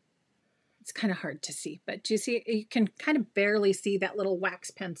 It's kind of hard to see, but do you see? You can kind of barely see that little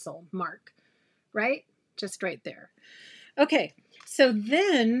wax pencil mark, right? Just right there. Okay, so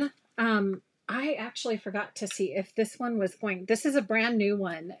then I actually forgot to see if this one was going, this is a brand new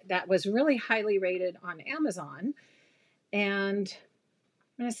one that was really highly rated on Amazon. And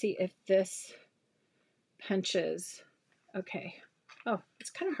I'm going to see if this punches. Okay. Oh, it's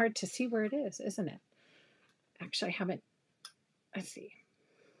kind of hard to see where it is, isn't it? Actually, I haven't, let's see.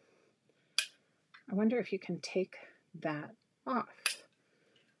 I wonder if you can take that off.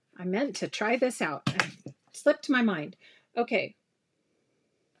 I meant to try this out. It slipped my mind. Okay.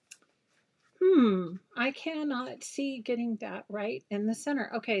 I cannot see getting that right in the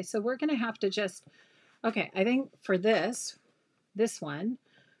center. Okay, so we're going to have to just, okay, I think for this one,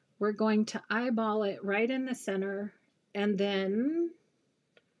 we're going to eyeball it right in the center, and then,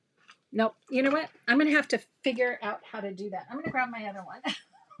 nope, you know what? I'm going to have to figure out how to do that. I'm going to grab my other one.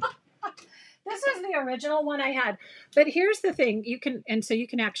 This is the original one I had, but here's the thing, you can, and so you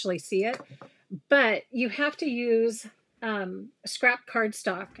can actually see it, but you have to use scrap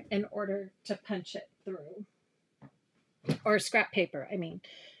cardstock in order to punch it through, or scrap paper, I mean.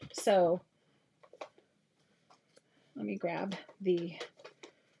 So let me grab the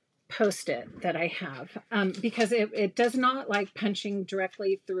Post-it that I have, because it does not like punching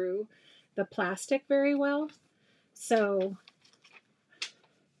directly through the plastic very well. So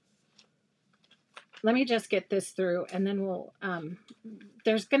let me just get this through, and then we'll,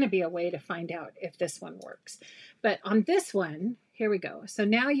 there's going to be a way to find out if this one works. But on this one, here we go. So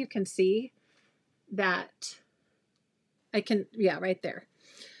now you can see that I can, yeah, right there.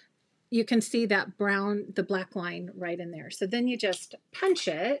 You can see that brown, the black line right in there. So then you just punch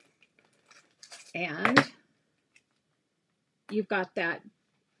it, and you've got that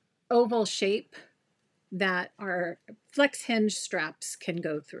oval shape that our flex hinge straps can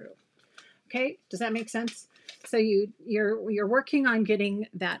go through. Okay, does that make sense? So you're working on getting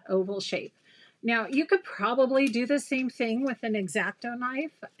that oval shape. Now you could probably do the same thing with an X-Acto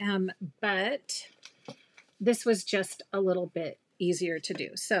knife, but this was just a little bit easier to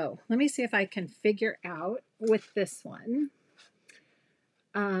do. So let me see if I can figure out with this one.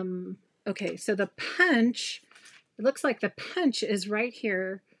 Okay, so the punch, it looks like the punch is right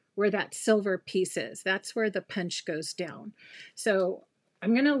here where that silver piece is. That's where the punch goes down. So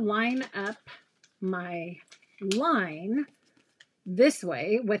I'm going to line up my line this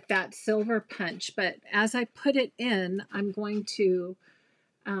way with that silver punch, but as I put it in, I'm going to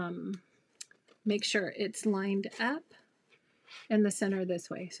make sure it's lined up in the center this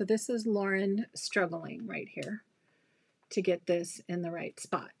way. So this is Lauren struggling right here to get this in the right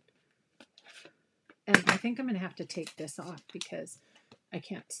spot. And I think I'm going to have to take this off because I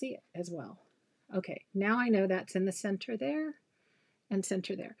can't see it as well. Okay, now I know that's in the center there and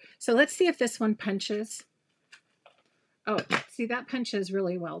center there. So let's see if this one punches. Oh, see, that punches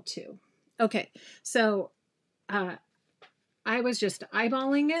really well too. Okay, so I was just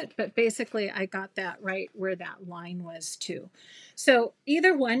eyeballing it, but basically I got that right where that line was too. So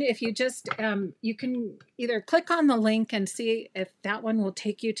either one, if you just, you can either click on the link and see if that one will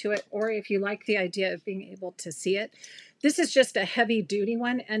take you to it, or if you like the idea of being able to see it. This is just a heavy duty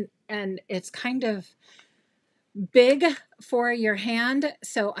one, and it's kind of big for your hand.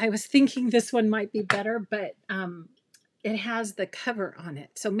 So I was thinking this one might be better, but it has the cover on it.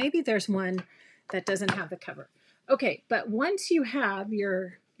 So maybe there's one that doesn't have the cover. Okay, but once you have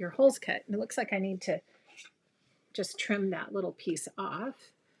your holes cut, and it looks like I need to just trim that little piece off.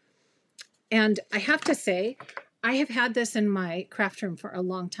 And I have to say, I have had this in my craft room for a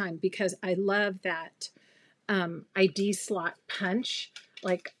long time because I love that ID slot punch,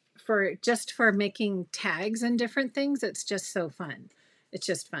 like for making tags and different things. It's just so fun. It's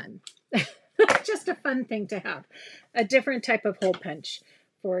just fun. Just a fun thing to have, a different type of hole punch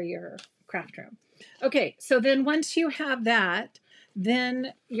for your craft room. Okay, so then once you have that,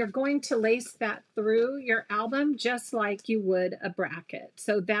 then you're going to lace that through your album just like you would a bracket.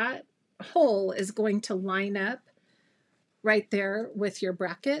 So that hole is going to line up right there with your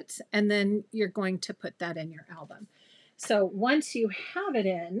brackets, and then you're going to put that in your album. So once you have it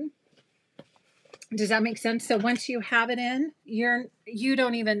in, does that make sense? So once you have it in, you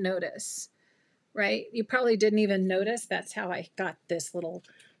don't even notice, right? You probably didn't even notice. That's how I got this little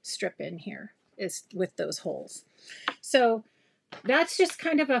strip in here, is with those holes. So that's just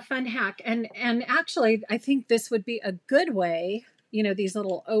kind of a fun hack. And actually, I think this would be a good way, you know, these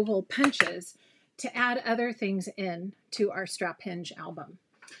little oval punches, to add other things in to our strap hinge album.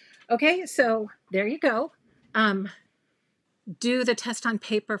 Okay, so there you go. Do the test on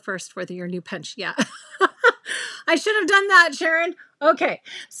paper first for your new punch. Yeah. I should have done that, Sharon. Okay,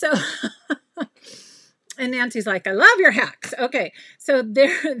 so and Nancy's like, I love your hacks. Okay, so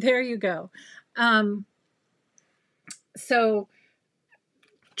there you go. So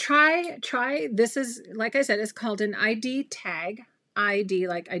try, this is, like I said, it's called an ID tag, ID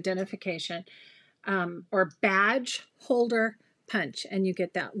like identification, or badge holder punch, and you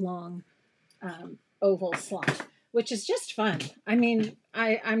get that long oval slot, which is just fun. I mean,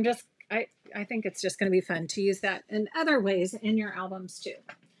 I think it's just going to be fun to use that in other ways in your albums too.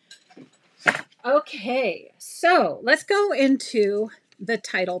 Okay, so let's go into the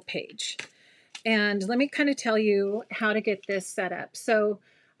title page. And let me kind of tell you how to get this set up. So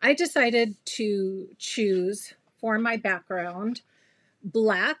I decided to choose for my background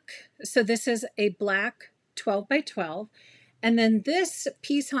black. So this is a black 12 by 12. And then this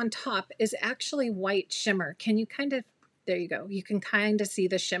piece on top is actually white shimmer. Can you kind of, there you go. You can kind of see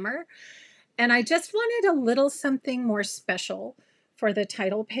the shimmer. And I just wanted a little something more special for the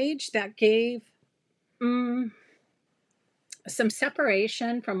title page that gave some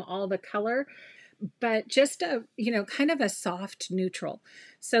separation from all the color, but just a, you know, kind of a soft neutral.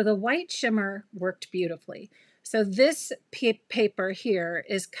 So the white shimmer worked beautifully. So this paper here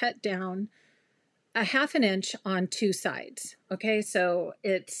is cut down a 1/2 inch on two sides. Okay, so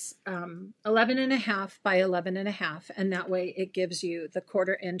it's 11.5 by 11.5, and that way it gives you the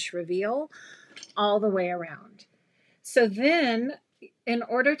 1/4 inch reveal all the way around. So then, in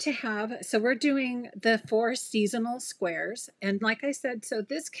order to have, so we're doing the 4 seasonal squares, and like I said, so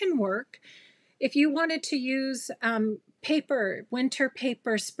this can work if you wanted to use paper, winter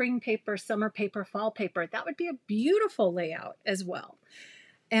paper, spring paper, summer paper, fall paper. That would be a beautiful layout as well,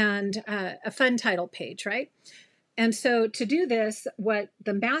 and a fun title page, right? And so to do this, what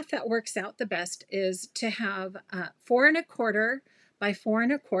the math that works out the best is to have 4 1/4 by 4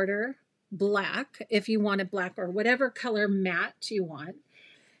 1/4 black, if you want a black or whatever color matte you want.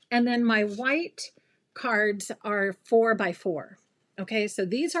 And then my white cards are 4 by 4. Okay, so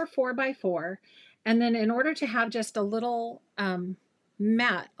these are 4 by 4. And then in order to have just a little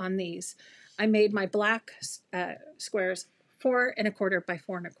matte on these, I made my black squares 4 1/4 by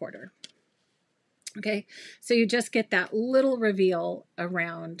 4 1/4. Okay, so you just get that little reveal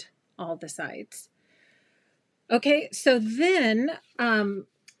around all the sides. Okay, so then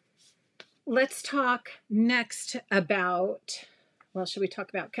let's talk next about, well, should we talk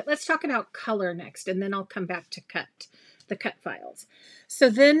about, let's talk about color next, and then I'll come back to the cut files. So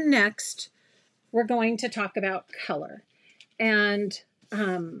then next, we're going to talk about color. And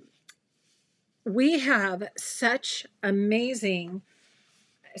we have such an amazing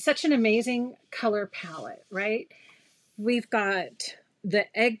color palette, right? We've got the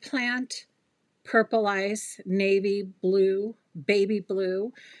eggplant, purple ice, navy blue, baby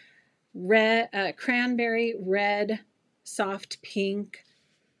blue, red, cranberry, red, soft pink.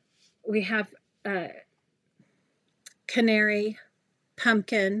 We have canary,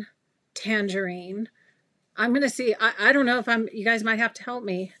 pumpkin, tangerine, I'm going to see. I don't know if you guys might have to help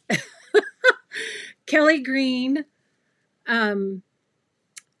me. Kelly green, Island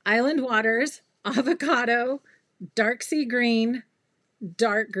Waters, avocado, dark sea green,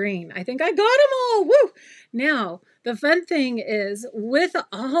 dark green. I think I got them all. Woo! Now, the fun thing is with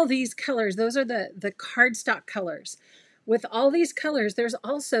all these colors, those are the cardstock colors. With all these colors, there's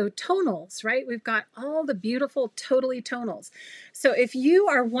also tonals, right? We've got all the beautiful totally tonals. So if you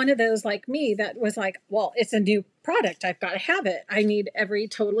are one of those like me that was like, well, it's a new product, I've got to have it. I need every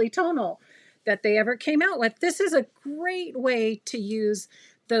totally tonal that they ever came out with. This is a great way to use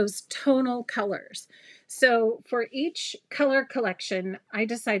those tonal colors. So for each color collection, I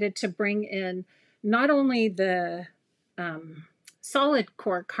decided to bring in not only the solid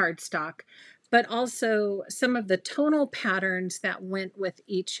core cardstock, but also some of the tonal patterns that went with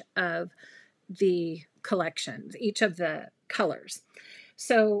each of the collections, each of the colors.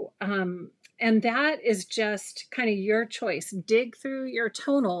 So, and that is just kind of your choice. Dig through your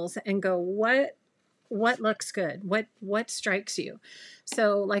tonals and go, what looks good? What strikes you?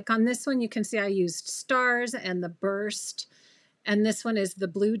 So like on this one, you can see I used stars and the burst, and this one is the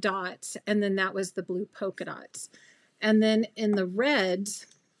blue dots, and then that was the blue polka dots. And then in the reds,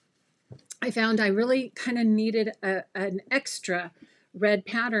 I found I really kind of needed an extra red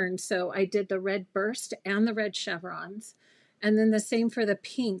pattern. So I did the red burst and the red chevrons. And then the same for the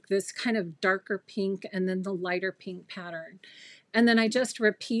pink, this kind of darker pink and then the lighter pink pattern. And then I just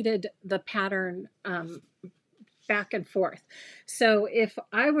repeated the pattern back and forth. So if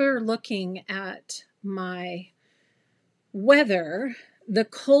I were looking at my weather, the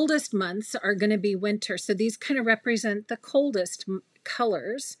coldest months are going to be winter. So these kind of represent the coldest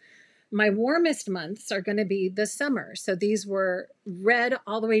colors. My warmest months are going to be the summer. So these were red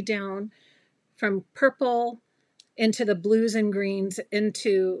all the way down from purple into the blues and greens,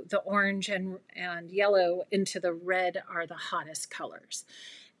 into the orange and yellow, into the red are the hottest colors.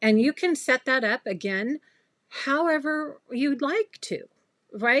 And you can set that up again however you'd like to,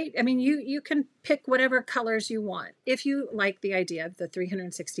 right? I mean, you can pick whatever colors you want if you like the idea of the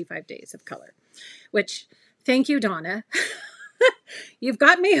 365 days of color, which, thank you, Donna. You've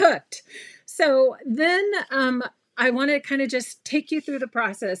got me hooked. So then I want to kind of just take you through the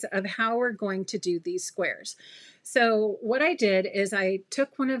process of how we're going to do these squares. So what I did is I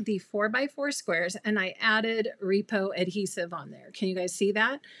took one of the 4x4 squares and I added repo adhesive on there. Can you guys see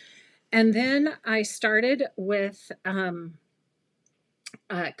that? And then I started with kind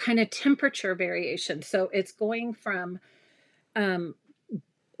of temperature variation. So it's going from,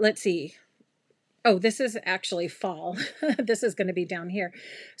 let's see, oh, this is actually fall. This is going to be down here.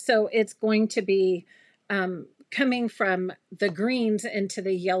 So it's going to be coming from the greens into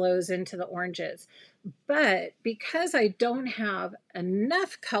the yellows into the oranges. But because I don't have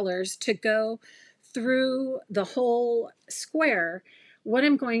enough colors to go through the whole square, what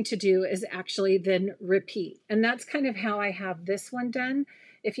I'm going to do is actually then repeat. And that's kind of how I have this one done.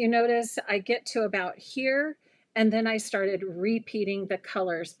 If you notice, I get to about here, and then I started repeating the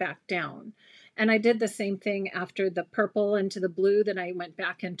colors back down. And I did the same thing after the purple into the blue, then I went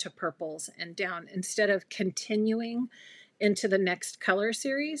back into purples and down instead of continuing into the next color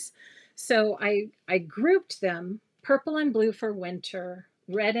series. So I grouped them, purple and blue for winter,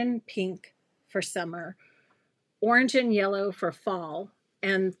 red and pink for summer, orange and yellow for fall,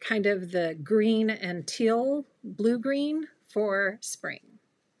 and kind of the green and teal, blue-green for spring.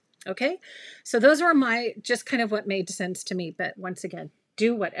 Okay, so those were my, just kind of what made sense to me. But once again,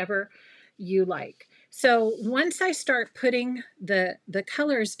 do whatever you like. So once I start putting the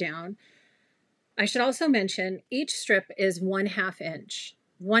colors down, I should also mention each strip is 1/2 inch,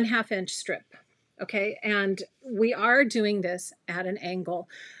 1/2 inch strip. Okay, and we are doing this at an angle.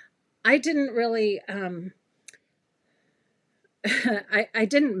 I didn't really, I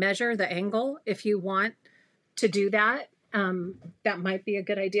didn't measure the angle. If you want to do that, that might be a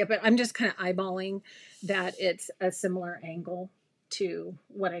good idea, but I'm just kind of eyeballing that it's a similar angle to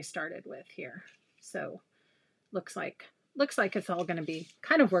what I started with here. So looks like it's all going to be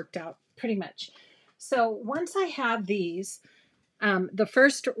kind of worked out pretty much. So once I have these, the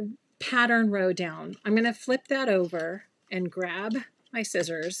first pattern row down, I'm going to flip that over and grab my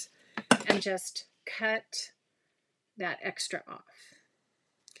scissors and just cut that extra off.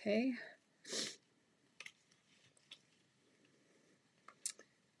 Okay.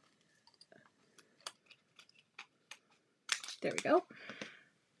 There we go.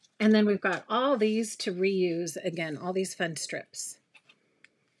 And then we've got all these to reuse again, all these fun strips.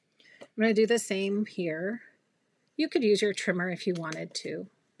 I'm going to do the same here. You could use your trimmer if you wanted to,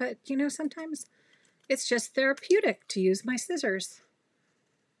 but you know, sometimes it's just therapeutic to use my scissors.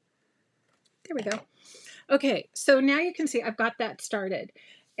 There we go. Okay, so now you can see I've got that started.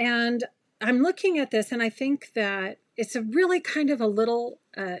 And I'm looking at this and I think that it's a really kind of a little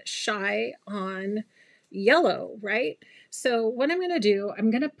shy on yellow, right? So what I'm going to do, I'm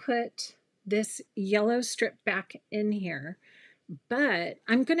going to put this yellow strip back in here, but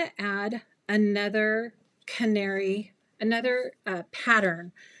I'm going to add another canary, another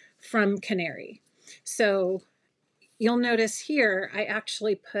pattern from canary. So you'll notice here, I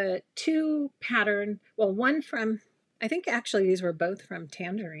actually put two pattern, well, one from, I think actually these were both from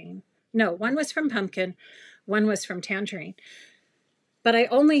tangerine. No, one was from pumpkin, one was from tangerine. But I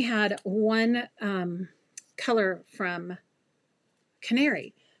only had one color from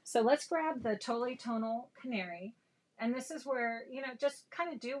canary. So let's grab the Totally Tonal Canary. And this is where, you know, just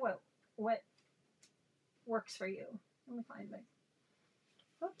kind of do what works for you. Let me find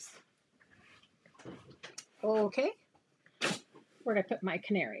my, oops. Okay. Where did I put my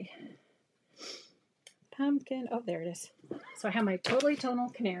canary? Pumpkin. Oh, there it is. So I have my Totally Tonal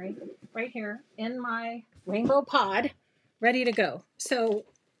Canary right here in my rainbow pod, ready to go. So,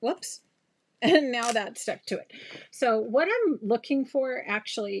 whoops. And now that's stuck to it. So what I'm looking for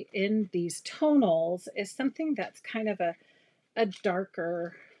actually in these tonals is something that's kind of a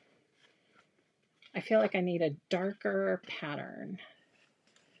darker, I feel like I need a darker pattern.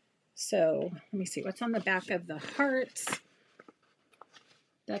 So let me see what's on the back of the hearts.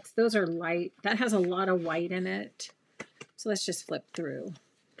 Those are light. That has a lot of white in it. So let's just flip through.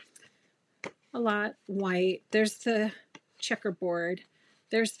 A lot white. There's the checkerboard.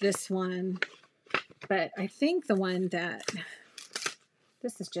 There's this one. But I think the one that,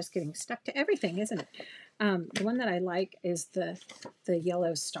 this is just getting stuck to everything, isn't it? The one that I like is the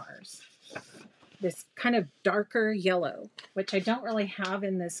yellow stars. This kind of darker yellow, which I don't really have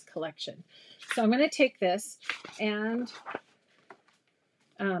in this collection. So I'm going to take this and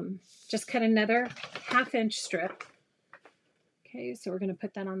just cut another 1/2 inch strip. Okay, so we're going to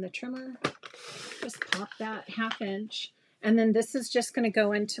put that on the trimmer. Just pop that 1/2 inch. And then this is just going to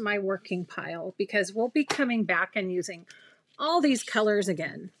go into my working pile because we'll be coming back and using all these colors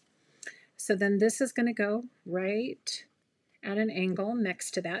again. So then this is going to go right at an angle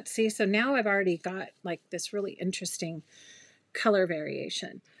next to that. See, so now I've already got like this really interesting color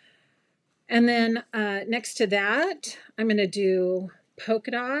variation. And then next to that, I'm going to do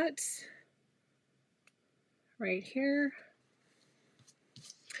polka dots right here.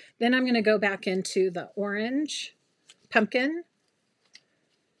 Then I'm going to go back into the orange pumpkin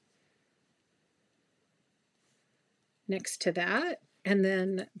next to that, and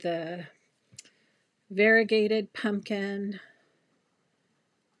then the variegated pumpkin,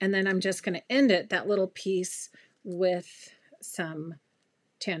 and then I'm just going to end it, that little piece, with some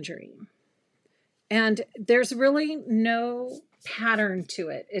tangerine. And there's really no pattern to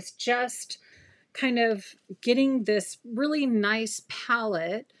it. It's just kind of getting this really nice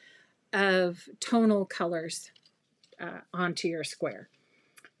palette of tonal colors onto your square.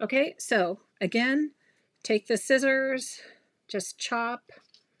 Okay, so again, take the scissors, just chop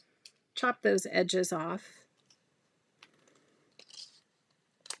those edges off.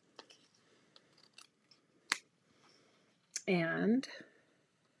 And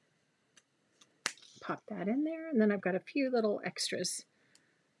pop that in there. And then I've got a few little extras.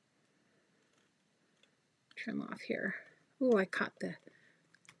 Trim off here. Oh, I caught the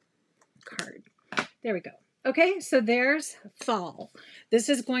card. There we go. Okay, so there's fall. This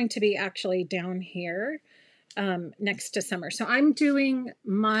is going to be actually down here next to summer. So I'm doing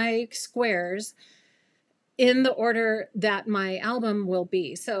my squares in the order that my album will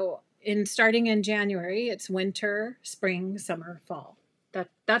be. So starting in January, it's winter, spring, summer, fall.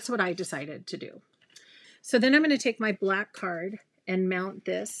 That's what I decided to do. So then I'm going to take my black card and mount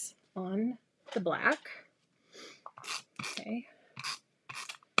this on the black. Okay.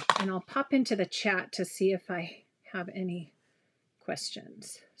 And I'll pop into the chat to see if I have any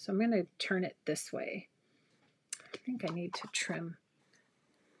questions. So I'm going to turn it this way. I think I need to trim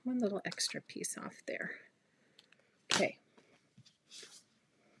one little extra piece off there. Okay.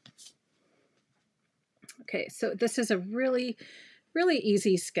 Okay, so this is a really, really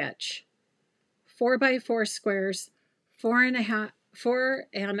easy sketch. 4x4 squares, 4.25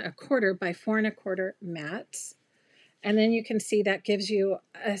 by 4.25 mats. And then you can see that gives you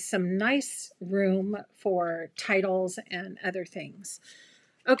some nice room for titles and other things.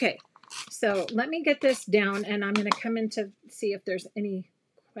 Okay, so let me get this down and I'm going to come in to see if there's any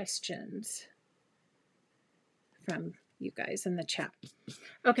questions from you guys in the chat.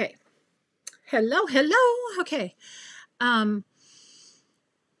 Okay. Hello, hello. Okay.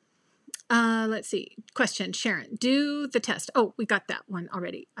 Let's see. Question, Sharon. Do the test. Oh, we got that one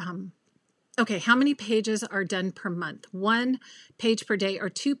already. Okay, how many pages are done per month? 1 page per day or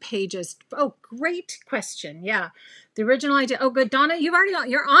 2 pages? Oh, great question. Yeah. The original idea. Oh, good. Donna, you're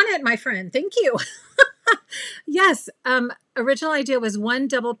on it, my friend. Thank you. Yes. Original idea was 1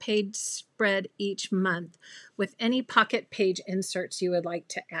 double page spread each month with any pocket page inserts you would like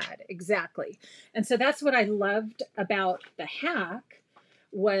to add. Exactly. And so that's what I loved about the hack,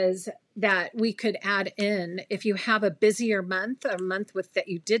 was that we could add in, if you have a busier month, a month with that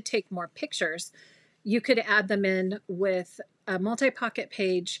you did take more pictures, you could add them in with a multi-pocket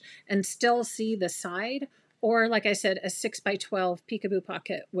page and still see the side. Or like I said, a 6x12 peekaboo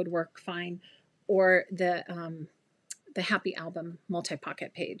pocket would work fine, or the Happy Album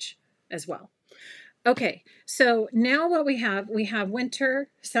multi-pocket page as well. Okay, so now what we have winter,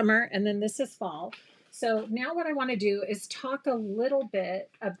 summer, and then this is fall. So now what I want to do is talk a little bit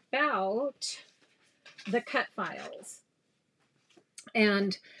about the cut files.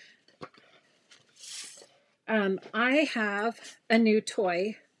 And I have a new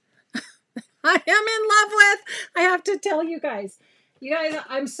toy I am in love with. I have to tell you guys. You guys,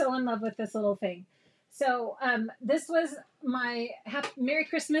 I'm so in love with this little thing. So this was my Merry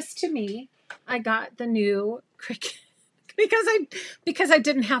Christmas to me. I got the new Cricut because I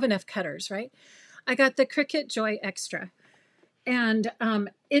didn't have enough cutters, right? I got the Cricut Joy Extra. And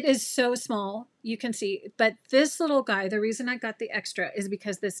it is so small, you can see. But this little guy, the reason I got the extra is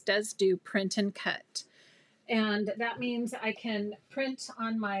because this does do print and cut. And that means I can print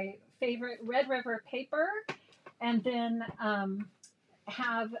on my favorite Red River paper and then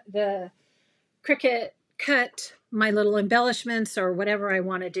have the Cricut cut my little embellishments or whatever I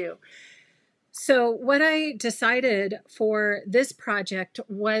want to do. So what I decided for this project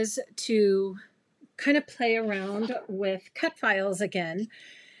was to kind of play around with cut files again.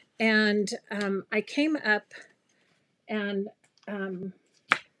 And I came up and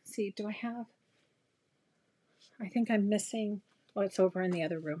see, do I have... I think I'm missing, well, it's over in the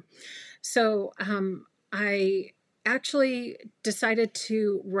other room. So I actually decided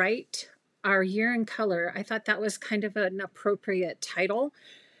to write our year in color. I thought that was kind of an appropriate title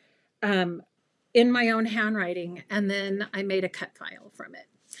in my own handwriting. And then I made a cut file from it.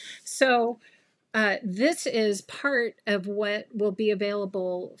 So this is part of what will be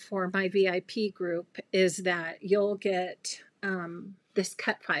available for my VIP group, is that you'll get this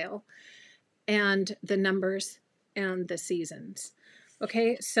cut file and the numbers and the seasons.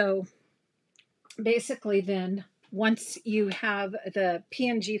 Okay, so basically then once you have the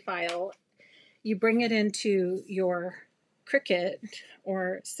PNG file, you bring it into your Cricut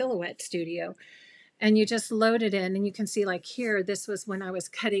or Silhouette Studio and you just load it in, and you can see, like here, this was when I was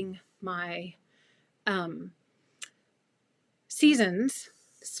cutting my seasons,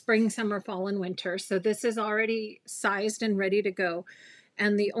 spring, summer, fall, and winter. So this is already sized and ready to go.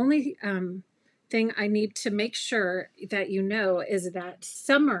 And the only thing I need to make sure that you know is that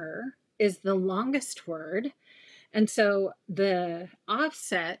summer is the longest word. And so the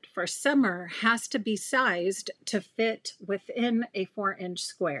offset for summer has to be sized to fit within a 4-inch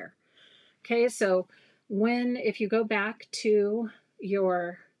square. Okay, so if you go back to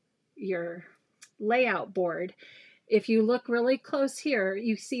your layout board, if you look really close here,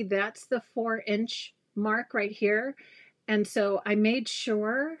 you see that's the 4-inch mark right here. And so I made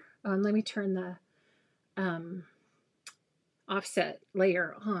sure, let me turn the offset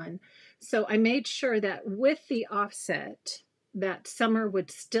layer on. So I made sure that with the offset, that summer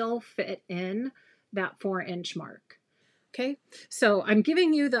would still fit in that 4-inch mark. Okay, so I'm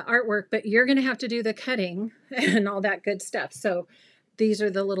giving you the artwork, but you're going to have to do the cutting and all that good stuff. So these are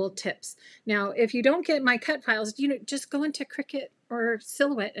the little tips. Now, if you don't get my cut files, just go into Cricut or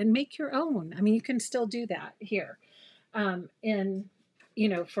Silhouette and make your own. I mean, you can still do that here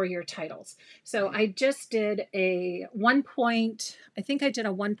for your titles. So I just did I think I did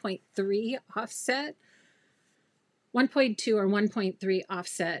a 1.3 offset, 1.2 or 1.3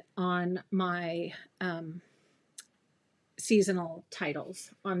 offset on my seasonal titles,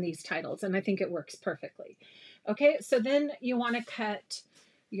 on these titles, and I think it works perfectly. Okay, so then you want to cut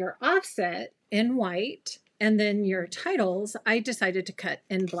your offset in white, and then your titles, I decided to cut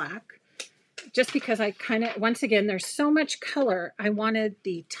in black, just because I once again, there's so much color, I wanted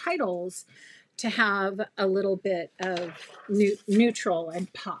the titles to have a little bit of neutral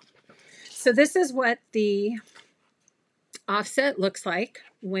and pop. So this is what the offset looks like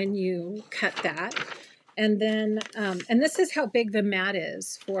when you cut that. And then, and this is how big the mat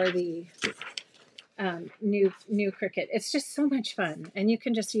is for the new Cricut. It's just so much fun, and you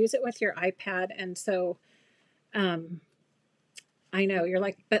can just use it with your iPad. And so, I know you're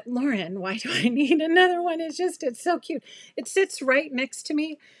like, but Lauren, why do I need another one? It's so cute. It sits right next to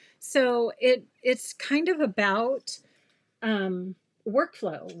me. So it's kind of about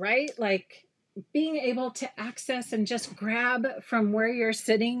workflow, right? Like being able to access and just grab from where you're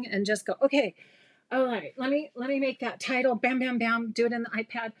sitting and just go, okay, all right, let me make that title, bam, bam, bam, do it in the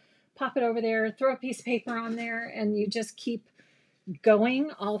iPad, pop it over there, throw a piece of paper on there, and you just keep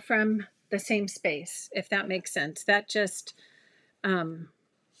going all from the same space, if that makes sense. That just,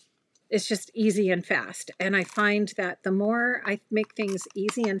 it's just easy and fast. And I find that the more I make things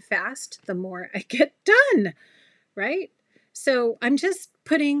easy and fast, the more I get done, right? So I'm just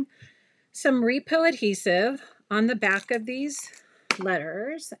putting some repo adhesive on the back of these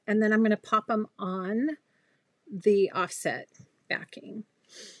letters, and then I'm going to pop them on the offset backing.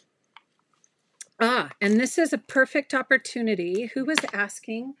 And this is a perfect opportunity. Who was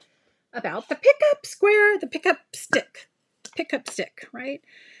asking about the pickup square, the pickup stick, right?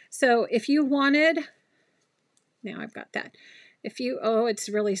 So if you wanted, now I've got that. If you, oh, it's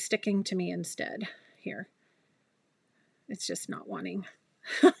really sticking to me instead here. It's just not wanting.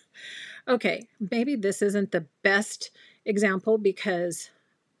 Okay, maybe this isn't the best example because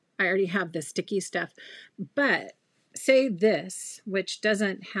I already have the sticky stuff, but say this, which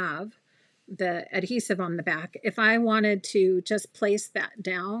doesn't have the adhesive on the back, if I wanted to just place that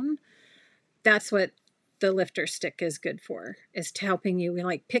down, that's what the lifter stick is good for, is to helping you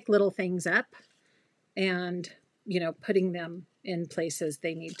like pick little things up and, you know, putting them in places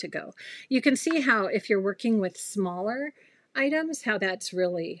they need to go. You can see how if you're working with smaller items, how that's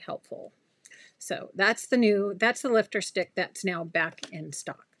really helpful. So that's the lifter stick that's now back in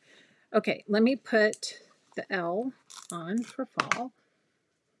stock. Okay, let me put the L on for fall.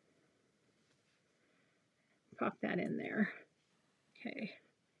 Pop that in there. Okay,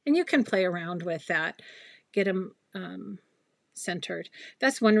 and you can play around with that, get them centered.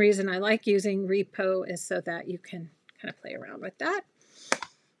 That's one reason I like using repo, is so that you can kind of play around with that.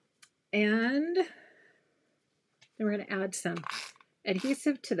 And then we're going to add some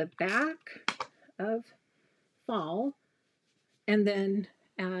adhesive to the back of fall, and then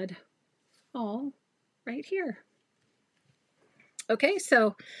add fall right here. Okay,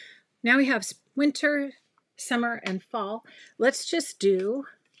 so now we have winter, summer, and fall. Let's just do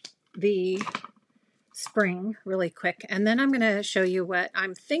the spring really quick, and then I'm going to show you what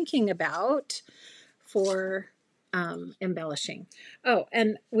I'm thinking about for embellishing. Oh,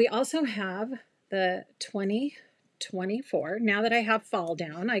 and we also have the 2024. Now that I have fall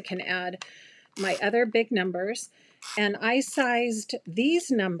down, I can add my other big numbers, and I sized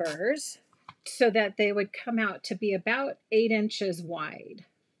these numbers so that they would come out to be about 8 inches wide.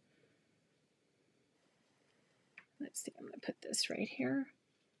 Let's see, I'm going to put this right here.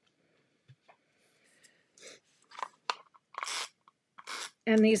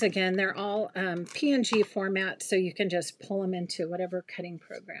 And these, again, they're all PNG format, so you can just pull them into whatever cutting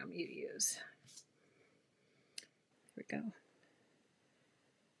program you use. There we go.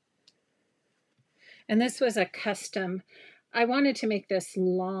 And this was a custom. I wanted to make this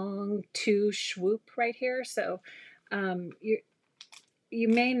long 2 swoop right here, so you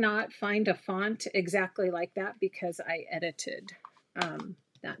may not find a font exactly like that because I edited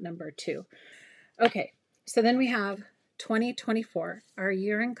that number 2. Okay, so then we have 2024, our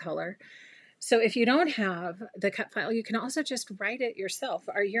year in color. So if you don't have the cut file, you can also just write it yourself,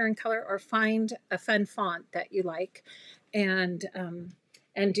 our year in color, or find a fun font that you like and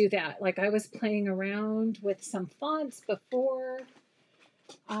do that. Like I was playing around with some fonts before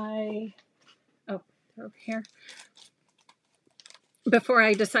before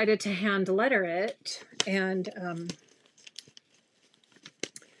I decided to hand letter it, and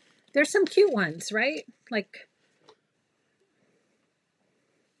there's some cute ones, right? Like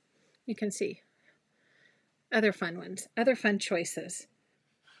you can see other fun ones, other fun choices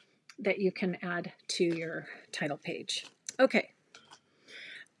that you can add to your title page. Okay,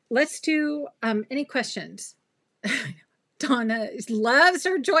 let's do any questions. Donna loves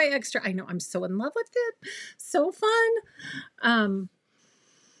her Joy Extra. I know, I'm so in love with it. So fun.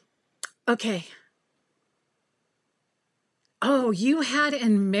 Okay. Oh, you had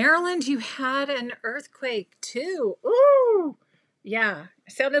in Maryland, you had an earthquake too. Ooh, yeah.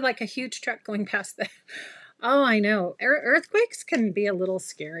 It sounded like a huge truck going past the. Oh, I know. Earthquakes can be a little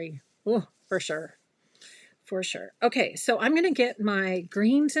scary. Oh, for sure. For sure. Okay, so I'm going to get my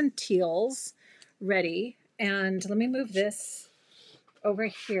greens and teals ready. And let me move this over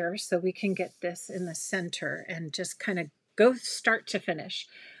here so we can get this in the center and just kind of go start to finish.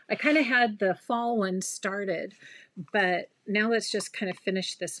 I kind of had the fall one started, but now let's just kind of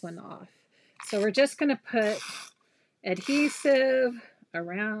finish this one off. So we're just going to put adhesive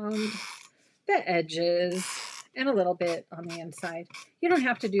around the edges and a little bit on the inside. You don't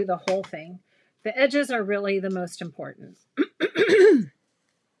have to do the whole thing. The edges are really the most important.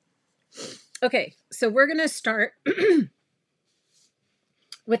 Okay, so we're going to start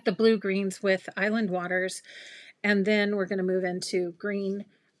with the blue greens with Island Waters, and then we're going to move into green,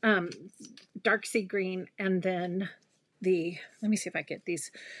 dark sea green, and then let me see if I get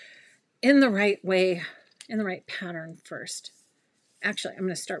these in the right way, in the right pattern first. Actually, I'm going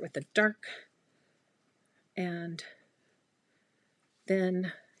to start with the dark, and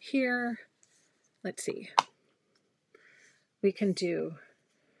then here, let's see, we can do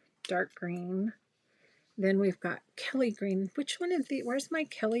dark green. Then we've got Kelly green. Which one of the, where's my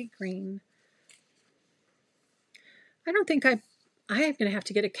Kelly green? I don't think I'm going to have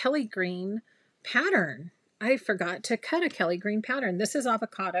to get a Kelly green pattern. I forgot to cut a Kelly green pattern. This is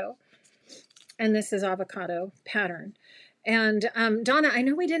avocado, and this is avocado pattern. And Donna, I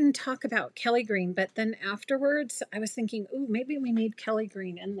know we didn't talk about Kelly green, but then afterwards I was thinking, ooh, maybe we need Kelly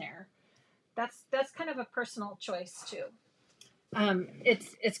green in there. That's kind of a personal choice too.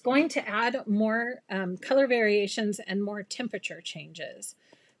 It's going to add more color variations and more temperature changes,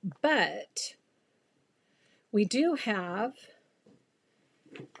 but we do have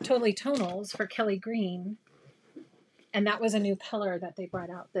Totally Tonals for Kelly green, and that was a new color that they brought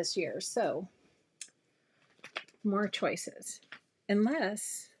out this year. So more choices,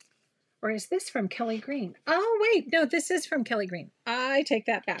 unless, or is this from Kelly green? Oh wait, no, this is from Kelly green. I take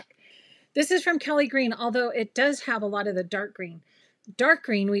that back. This is from Kelly green, although it does have a lot of the dark green. Dark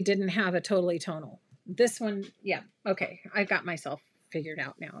green, we didn't have a Totally Tonal. This one, yeah, okay, I got myself figured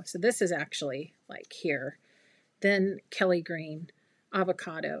out now. So this is actually like here. Then Kelly green,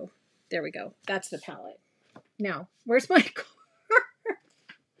 avocado. There we go. That's the palette. Now, where's my card?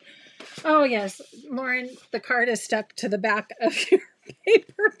 Oh, yes, Lauren, the card is stuck to the back of your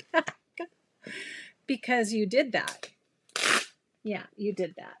paperback because you did that. Yeah, you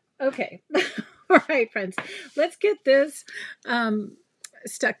did that. Okay. All right, friends, let's get this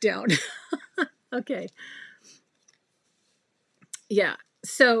stuck down. Okay. Yeah.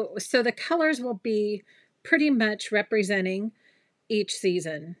 So the colors will be pretty much representing each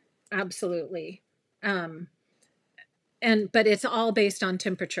season. Absolutely. But it's all based on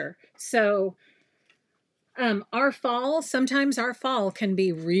temperature. So sometimes our fall can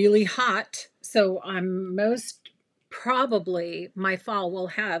be really hot. So most probably my fall will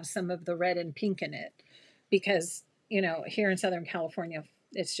have some of the red and pink in it because, here in Southern California,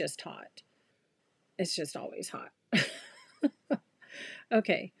 it's just hot. It's just always hot.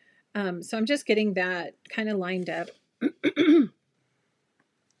 Okay. So I'm just getting that kind of lined up.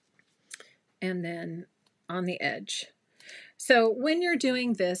 And then on the edge. So when you're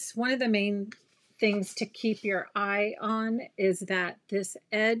doing this, one of the main things to keep your eye on is that this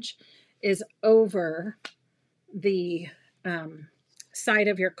edge is over the side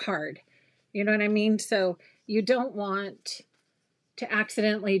of your card. You know what I mean? So you don't want to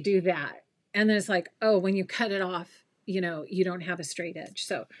accidentally do that. And then it's like, oh, when you cut it off, you don't have a straight edge.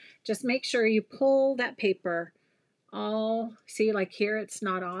 So just make sure you pull that paper see, like here, it's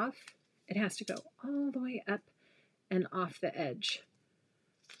not off. It has to go all the way up and off the edge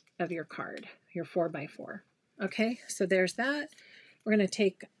of your card, your 4x4. Okay, so there's that. We're going to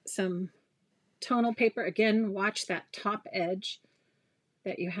take some tonal paper. Again, watch that top edge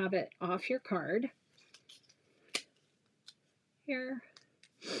that you have it off your card. Here.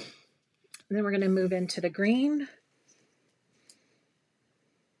 And then we're going to move into the green.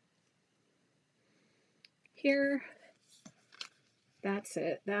 Here. That's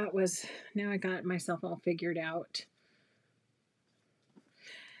it. Now I got myself all figured out.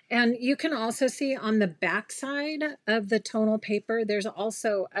 And you can also see on the back side of the tonal paper, there's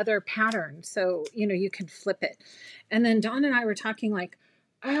also other patterns. So, you can flip it. And then Dawn and I were talking like,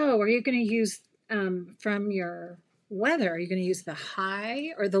 oh, are you going to use from your weather? Are you going to use the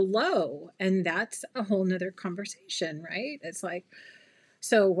high or the low? And that's a whole nother conversation, right? It's like,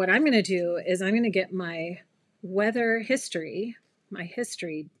 so what I'm going to do is I'm going to get my weather history,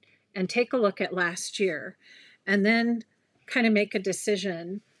 and take a look at last year and then kind of make a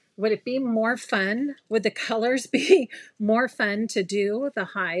decision. Would it be more fun? Would the colors be more fun to do the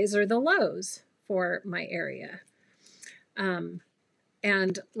highs or the lows for my area?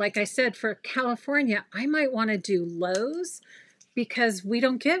 And like I said, for California, I might want to do lows because we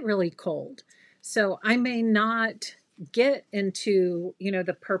don't get really cold. So I may not get into,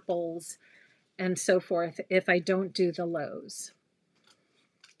 the purples and so forth if I don't do the lows.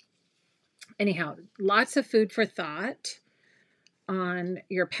 Anyhow, lots of food for thought on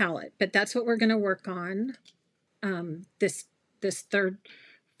your palette, but that's what we're going to work on this third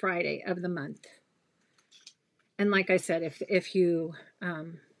Friday of the month. And like I said, if you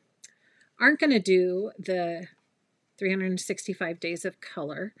aren't going to do the 365 days of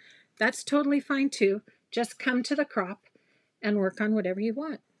color, that's totally fine too. Just come to the crop and work on whatever you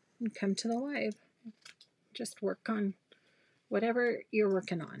want. And come to the live. Just work on whatever you're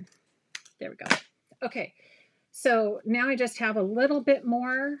working on. There we go. Okay, so now I just have a little bit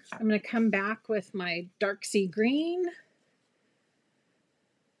more. I'm going to come back with my dark sea green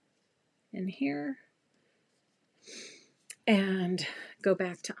in here and go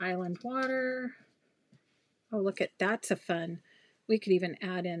back to island water. Oh, look at that's a fun. We could even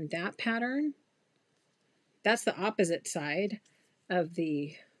add in that pattern. That's the opposite side of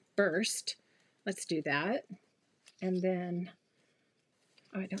the burst. Let's do that. And then,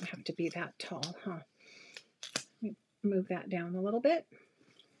 oh, I don't have to be that tall, huh? Let me move that down a little bit.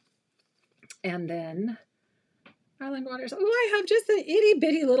 And then island waters. Oh, I have just an itty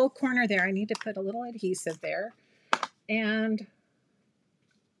bitty little corner there. I need to put a little adhesive there. And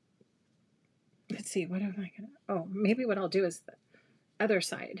let's see, what am I gonna, oh, maybe what I'll do is the other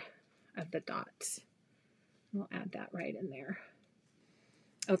side of the dots. We'll add that right in there.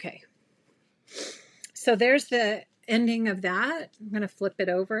 Okay. So there's the ending of that. I'm going to flip it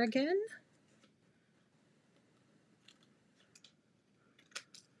over again.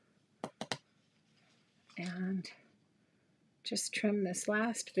 And just trim this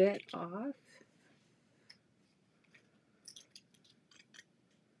last bit off.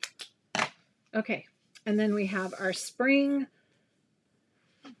 Okay, and then we have our spring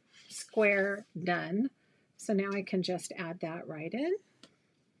square done. So now I can just add that right in.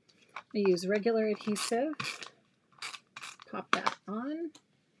 I use regular adhesive. Pop that on.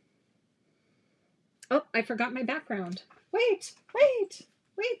 Oh, I forgot my background. Wait,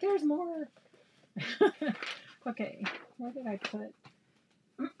 there's more. Okay, where did I put?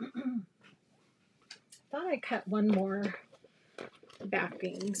 Thought I cut one more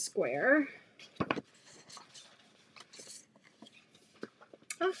backing square.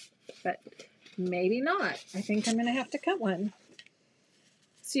 Oh, but maybe not. I think I'm going to have to cut one.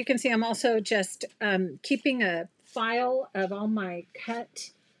 So you can see I'm also just keeping a file of all my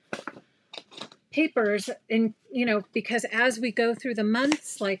cut papers, and because as we go through the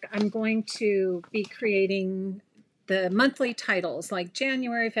months, like I'm going to be creating the monthly titles like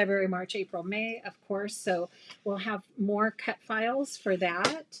January, February, March, April, May, of course. So we'll have more cut files for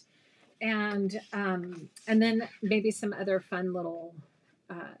that, and then maybe some other fun little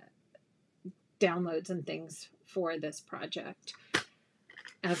downloads and things for this project.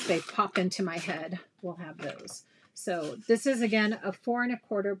 As they pop into my head, we'll have those. So this is again a 4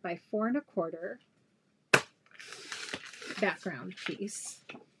 1/4 by 4 1/4 background piece.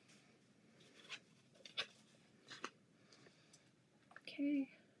 Okay,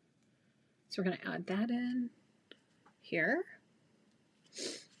 so we're going to add that in here.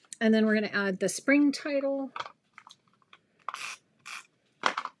 And then we're going to add the spring title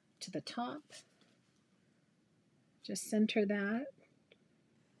to the top. Just center that.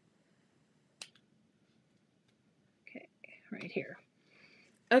 Okay, right here.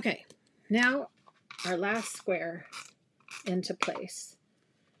 Okay, now our last square into place.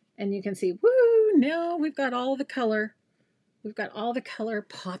 And you can see, woo, now we've got all the color. We've got all the color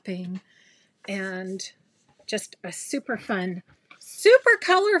popping, and just a super fun, super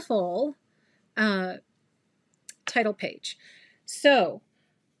colorful title page. So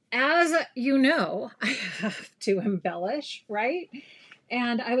as you know, I have to embellish, right?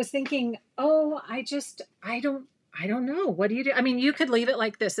 And I was thinking, oh, I don't know. What do you do? I mean, you could leave it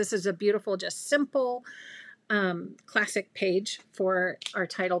like this. This is a beautiful, just simple, classic page for our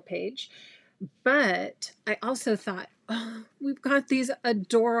title page. But I also thought, oh, we've got these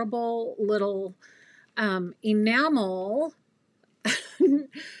adorable little enamel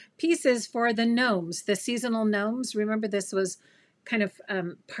pieces for the gnomes, the seasonal gnomes. Remember, this was kind of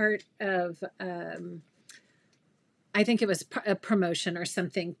part of, I think it was a promotion or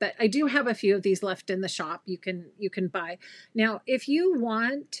something, but I do have a few of these left in the shop you can buy. Now, if you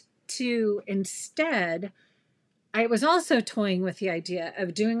want to instead, I was also toying with the idea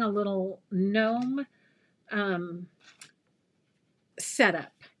of doing a little gnome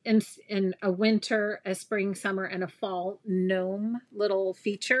setup in a winter, a spring, summer, and a fall gnome little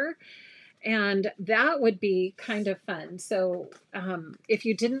feature. And that would be kind of fun. So if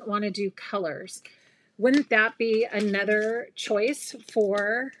you didn't want to do colors, wouldn't that be another choice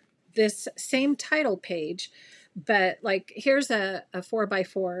for this same title page? But like, here's a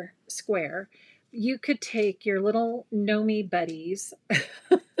 4x4 square. You could take your little gnomey buddies.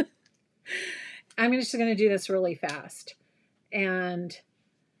 I'm just going to do this really fast and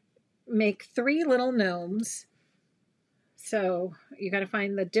make 3 little gnomes So you got to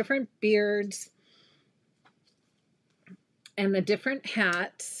find the different beards and the different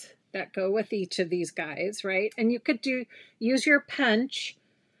hats that go with each of these guys, right? And you could use your punch.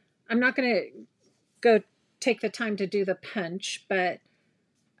 I'm not going to go take the time to do the punch, but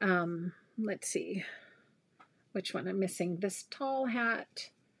let's see which one I'm missing. This tall hat.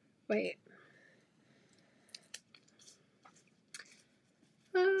 Wait.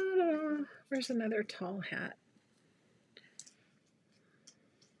 Where's another tall hat?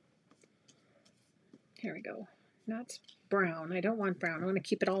 Here we go. That's brown. I don't want brown. I want to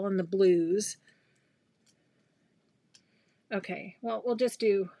keep it all in the blues. Okay, well, we'll just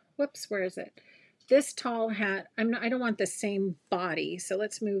do, whoops, where is it? This tall hat, I don't want the same body, so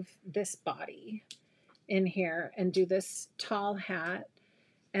let's move this body in here and do this tall hat.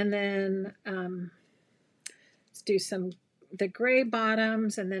 And then let's do the gray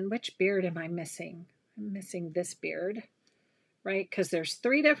bottoms, and then which beard am I missing? I'm missing this beard, right? Because there's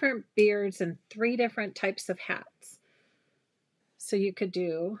 3 different beards and 3 different types of hats. So you could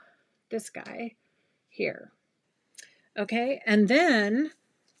do this guy here. Okay, and then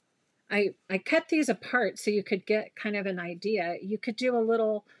I cut these apart so you could get kind of an idea. You could do a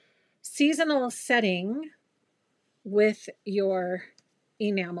little seasonal setting with your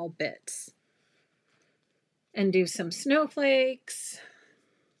enamel bits and do some snowflakes.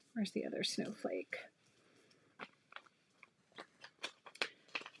 Where's the other snowflake?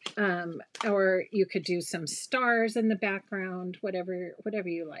 Or you could do some stars in the background, whatever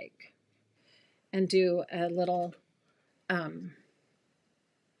you like, and do a little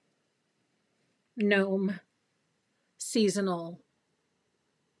gnome seasonal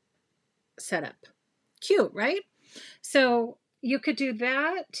setup. Cute, right? So you could do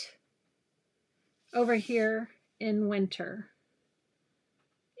that over here in winter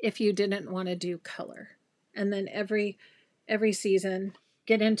if you didn't want to do color. And then every season,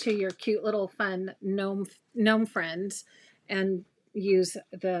 get into your cute little fun gnome friends and use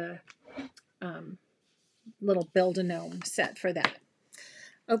the little build a gnome set for that.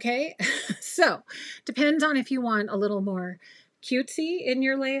 Okay, so depends on if you want a little more cutesy in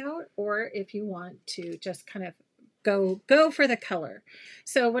your layout or if you want to just kind of go for the color.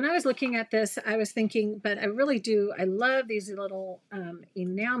 So when I was looking at this, I was thinking, but I love these little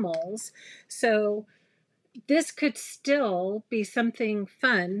enamels. So this could still be something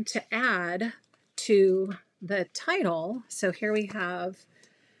fun to add to the title. So here we have,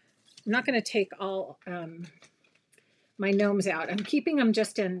 I'm not going to take all my gnomes out. I'm keeping them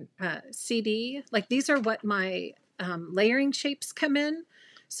just in CD. Like these are what my layering shapes come in.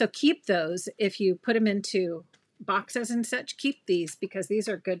 So keep those if you put them into boxes and such. Keep these because these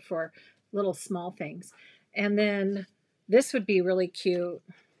are good for little small things. And then this would be really cute.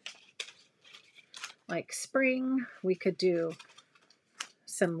 Like spring, we could do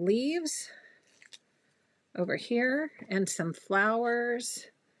some leaves over here and some flowers.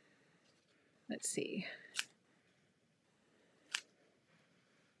 Let's see.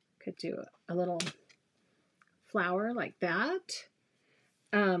 Could do a little flower like that.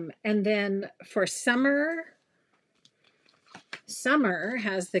 And then for summer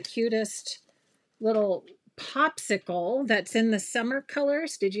has the cutest little popsicle that's in the summer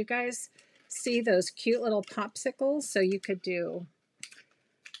colors. Did you guys see those cute little popsicles? So you could do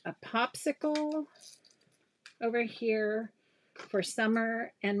a popsicle over here for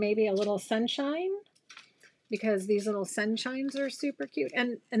summer and maybe a little sunshine, because these little sunshines are super cute.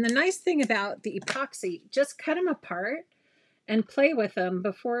 And the nice thing about the epoxy, just cut them apart and play with them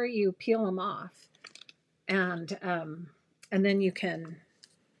before you peel them off. And then you can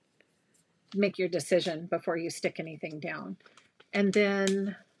make your decision before you stick anything down. And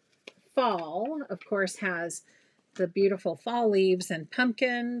then fall, of course, has the beautiful fall leaves and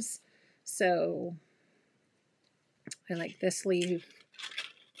pumpkins. So I like this leaf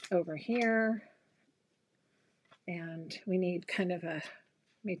over here. And we need kind of let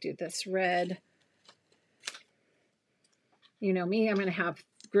me do this red. You know me, I'm going to have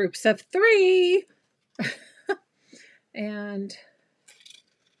groups of 3. And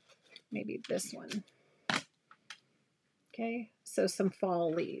maybe this one. Okay, so some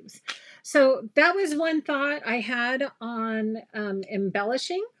fall leaves. So that was one thought I had on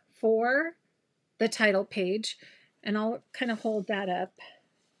embellishing for the title page. And I'll kind of hold that up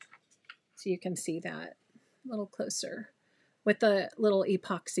so you can see that a little closer with the little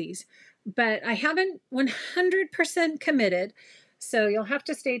epoxies. But I haven't 100% committed, so you'll have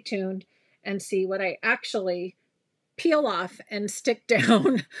to stay tuned and see what I actually peel off and stick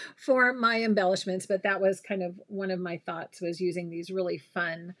down for my embellishments. But that was kind of one of my thoughts, was using these really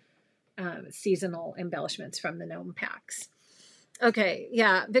fun seasonal embellishments from the gnome packs. Okay,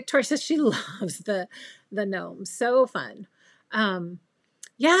 yeah, Victoria says she loves the gnomes. So fun.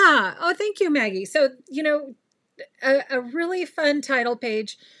 Yeah. Oh, thank you, Maggie. So, a really fun title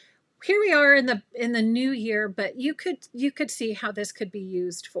page. Here we are in the new year, but you could see how this could be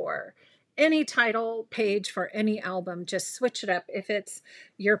used for any title page for any album. Just switch it up. If it's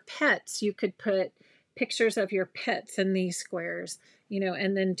your pets, you could put pictures of your pets in these squares,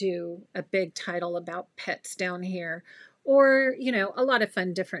 and then do a big title about pets down here, or a lot of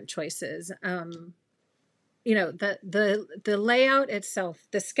fun different choices. The layout itself,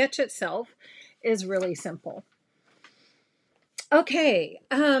 the sketch itself is really simple. Okay,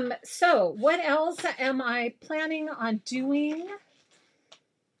 so what else am I planning on doing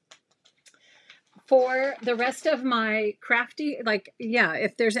for the rest of my crafty?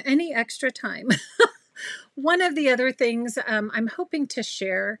 If there's any extra time. One of the other things I'm hoping to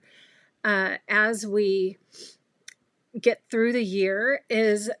share as we get through the year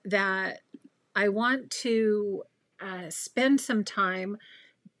is that I want to spend some time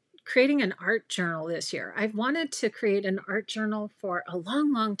creating an art journal this year. I've wanted to create an art journal for a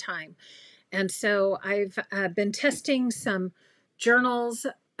long, long time. And so I've been testing some journals,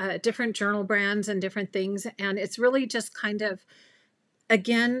 different journal brands and different things. And it's really just kind of,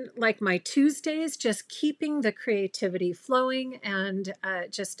 again, like my Tuesdays, just keeping the creativity flowing, and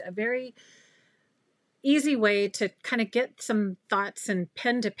just a very easy way to kind of get some thoughts and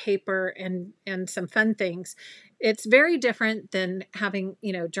pen to paper and some fun things. It's very different than having,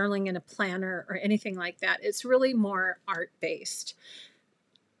 journaling in a planner or anything like that. It's really more art based.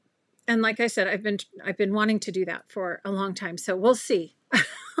 And like I said, I've been wanting to do that for a long time. So we'll see.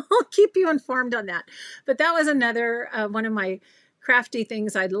 I'll keep you informed on that. But that was another one of my crafty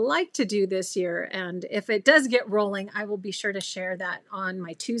things I'd like to do this year. And if it does get rolling, I will be sure to share that on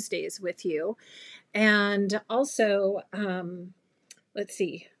my Tuesdays with you. And also, let's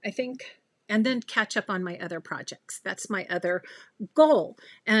see, and then catch up on my other projects. That's my other goal.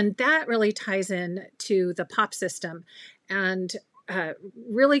 And that really ties in to the pop system, and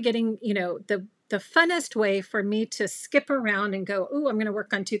really getting, the funnest way for me to skip around and go, oh, I'm going to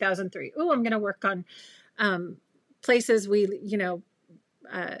work on 2003. Oh, I'm going to work on places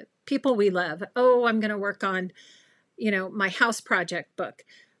people we love. Oh, I'm going to work on, my house project book.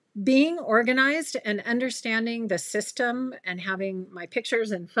 Being organized and understanding the system and having my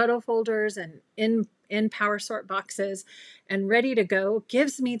pictures in photo folders and in power sort boxes and ready to go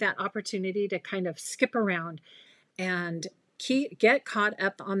gives me that opportunity to kind of skip around and get caught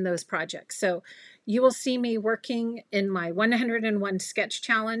up on those projects. So you will see me working in my 101 sketch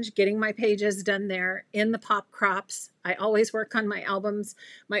challenge, getting my pages done there in the pop crops. I always work on my albums,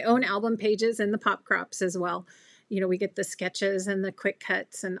 my own album pages in the pop crops as well. We get the sketches and the quick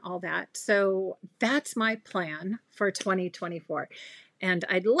cuts and all that. So that's my plan for 2024. And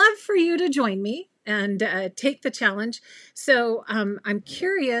I'd love for you to join me and take the challenge. So I'm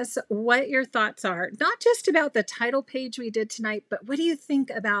curious what your thoughts are, not just about the title page we did tonight, but what do you think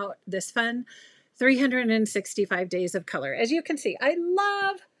about this fun 365 days of color? As you can see, I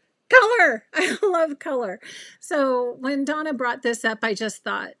love color. I love color. So when Donna brought this up, I just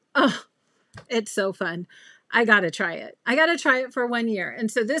thought, oh, it's so fun. I got to try it. I got to try it for 1 year.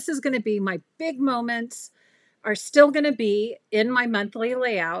 And so this is going to be my big moments are still going to be in my monthly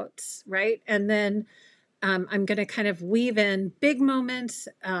layouts, right? And then I'm going to kind of weave in big moments,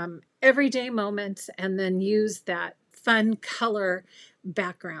 everyday moments, and then use that fun color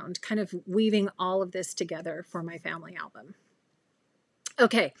background, kind of weaving all of this together for my family album.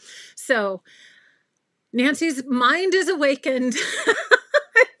 Okay, so Nancy's mind is awakened.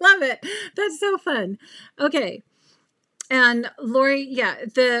 Love it. That's so fun. Okay. And Lori, yeah,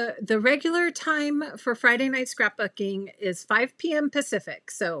 the regular time for Friday night scrapbooking is 5 p.m. Pacific.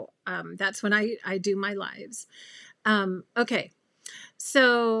 So that's when I do my lives. Okay.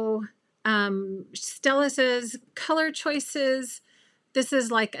 So Stella says color choices. This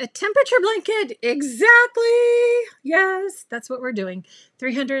is like a temperature blanket. Exactly. Yes, that's what we're doing.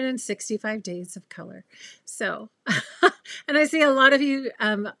 365 days of color. So, and I see a lot of you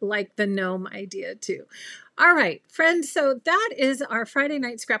like the gnome idea too. All right, friends. So that is our Friday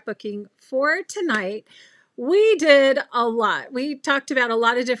night scrapbooking for tonight. We did a lot. We talked about a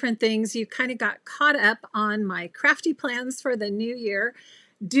lot of different things. You kind of got caught up on my crafty plans for the new year,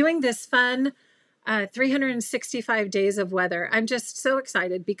 doing this fun 365 days of weather. I'm just so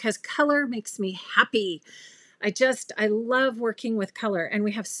excited because color makes me happy. I love working with color, and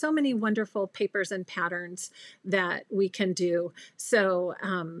we have so many wonderful papers and patterns that we can do. So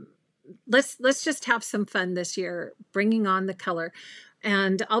let's just have some fun this year, bringing on the color.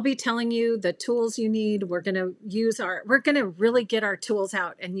 And I'll be telling you the tools you need. We're going to really get our tools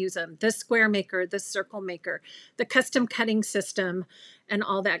out and use them. The square maker, the circle maker, the custom cutting system, and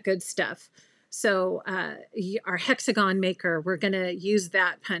all that good stuff. So our hexagon maker, we're going to use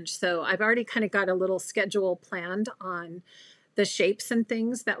that punch. So I've already kind of got a little schedule planned on the shapes and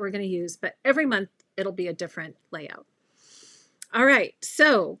things that we're going to use, but every month it'll be a different layout. All right,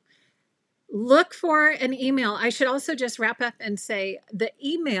 so look for an email. I should also just wrap up and say the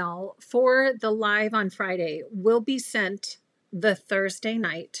email for the live on Friday will be sent the Thursday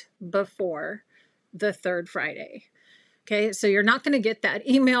night before the third Friday. Okay, so you're not going to get that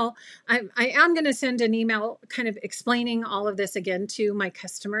email. I am going to send an email kind of explaining all of this again to my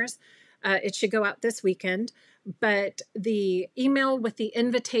customers. It should go out this weekend, but the email with the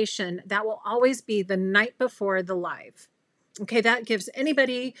invitation, that will always be the night before the live. Okay, that gives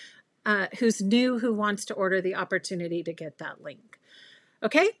anybody who's new who wants to order the opportunity to get that link.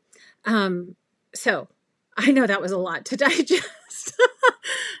 Okay, so I know that was a lot to digest.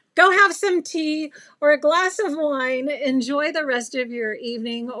 Go have some tea or a glass of wine. Enjoy the rest of your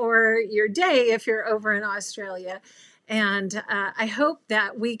evening or your day if you're over in Australia. And I hope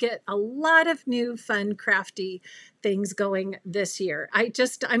that we get a lot of new, fun, crafty things going this year.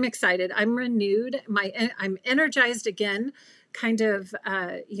 I'm excited. I'm renewed. I'm energized again, kind of,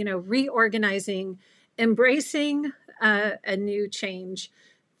 reorganizing, embracing a new change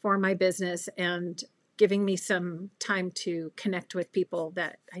for my business and giving me some time to connect with people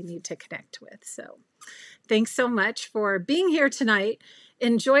that I need to connect with. So thanks so much for being here tonight.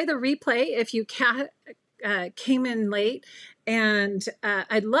 Enjoy the replay if you came in late. And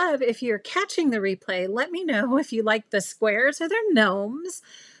I'd love if you're catching the replay, let me know if you like the squares or the gnomes.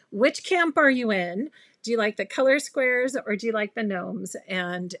 Which camp are you in? Do you like the color squares or do you like the gnomes?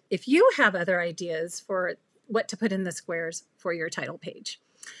 And if you have other ideas for what to put in the squares for your title page.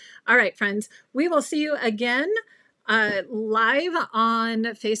 All right, friends, we will see you again live on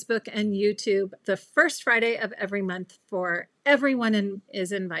Facebook and YouTube the first Friday of every month. For everyone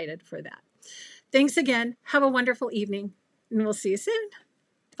is invited for that. Thanks again. Have a wonderful evening, and we'll see you soon.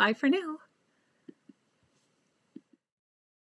 Bye for now.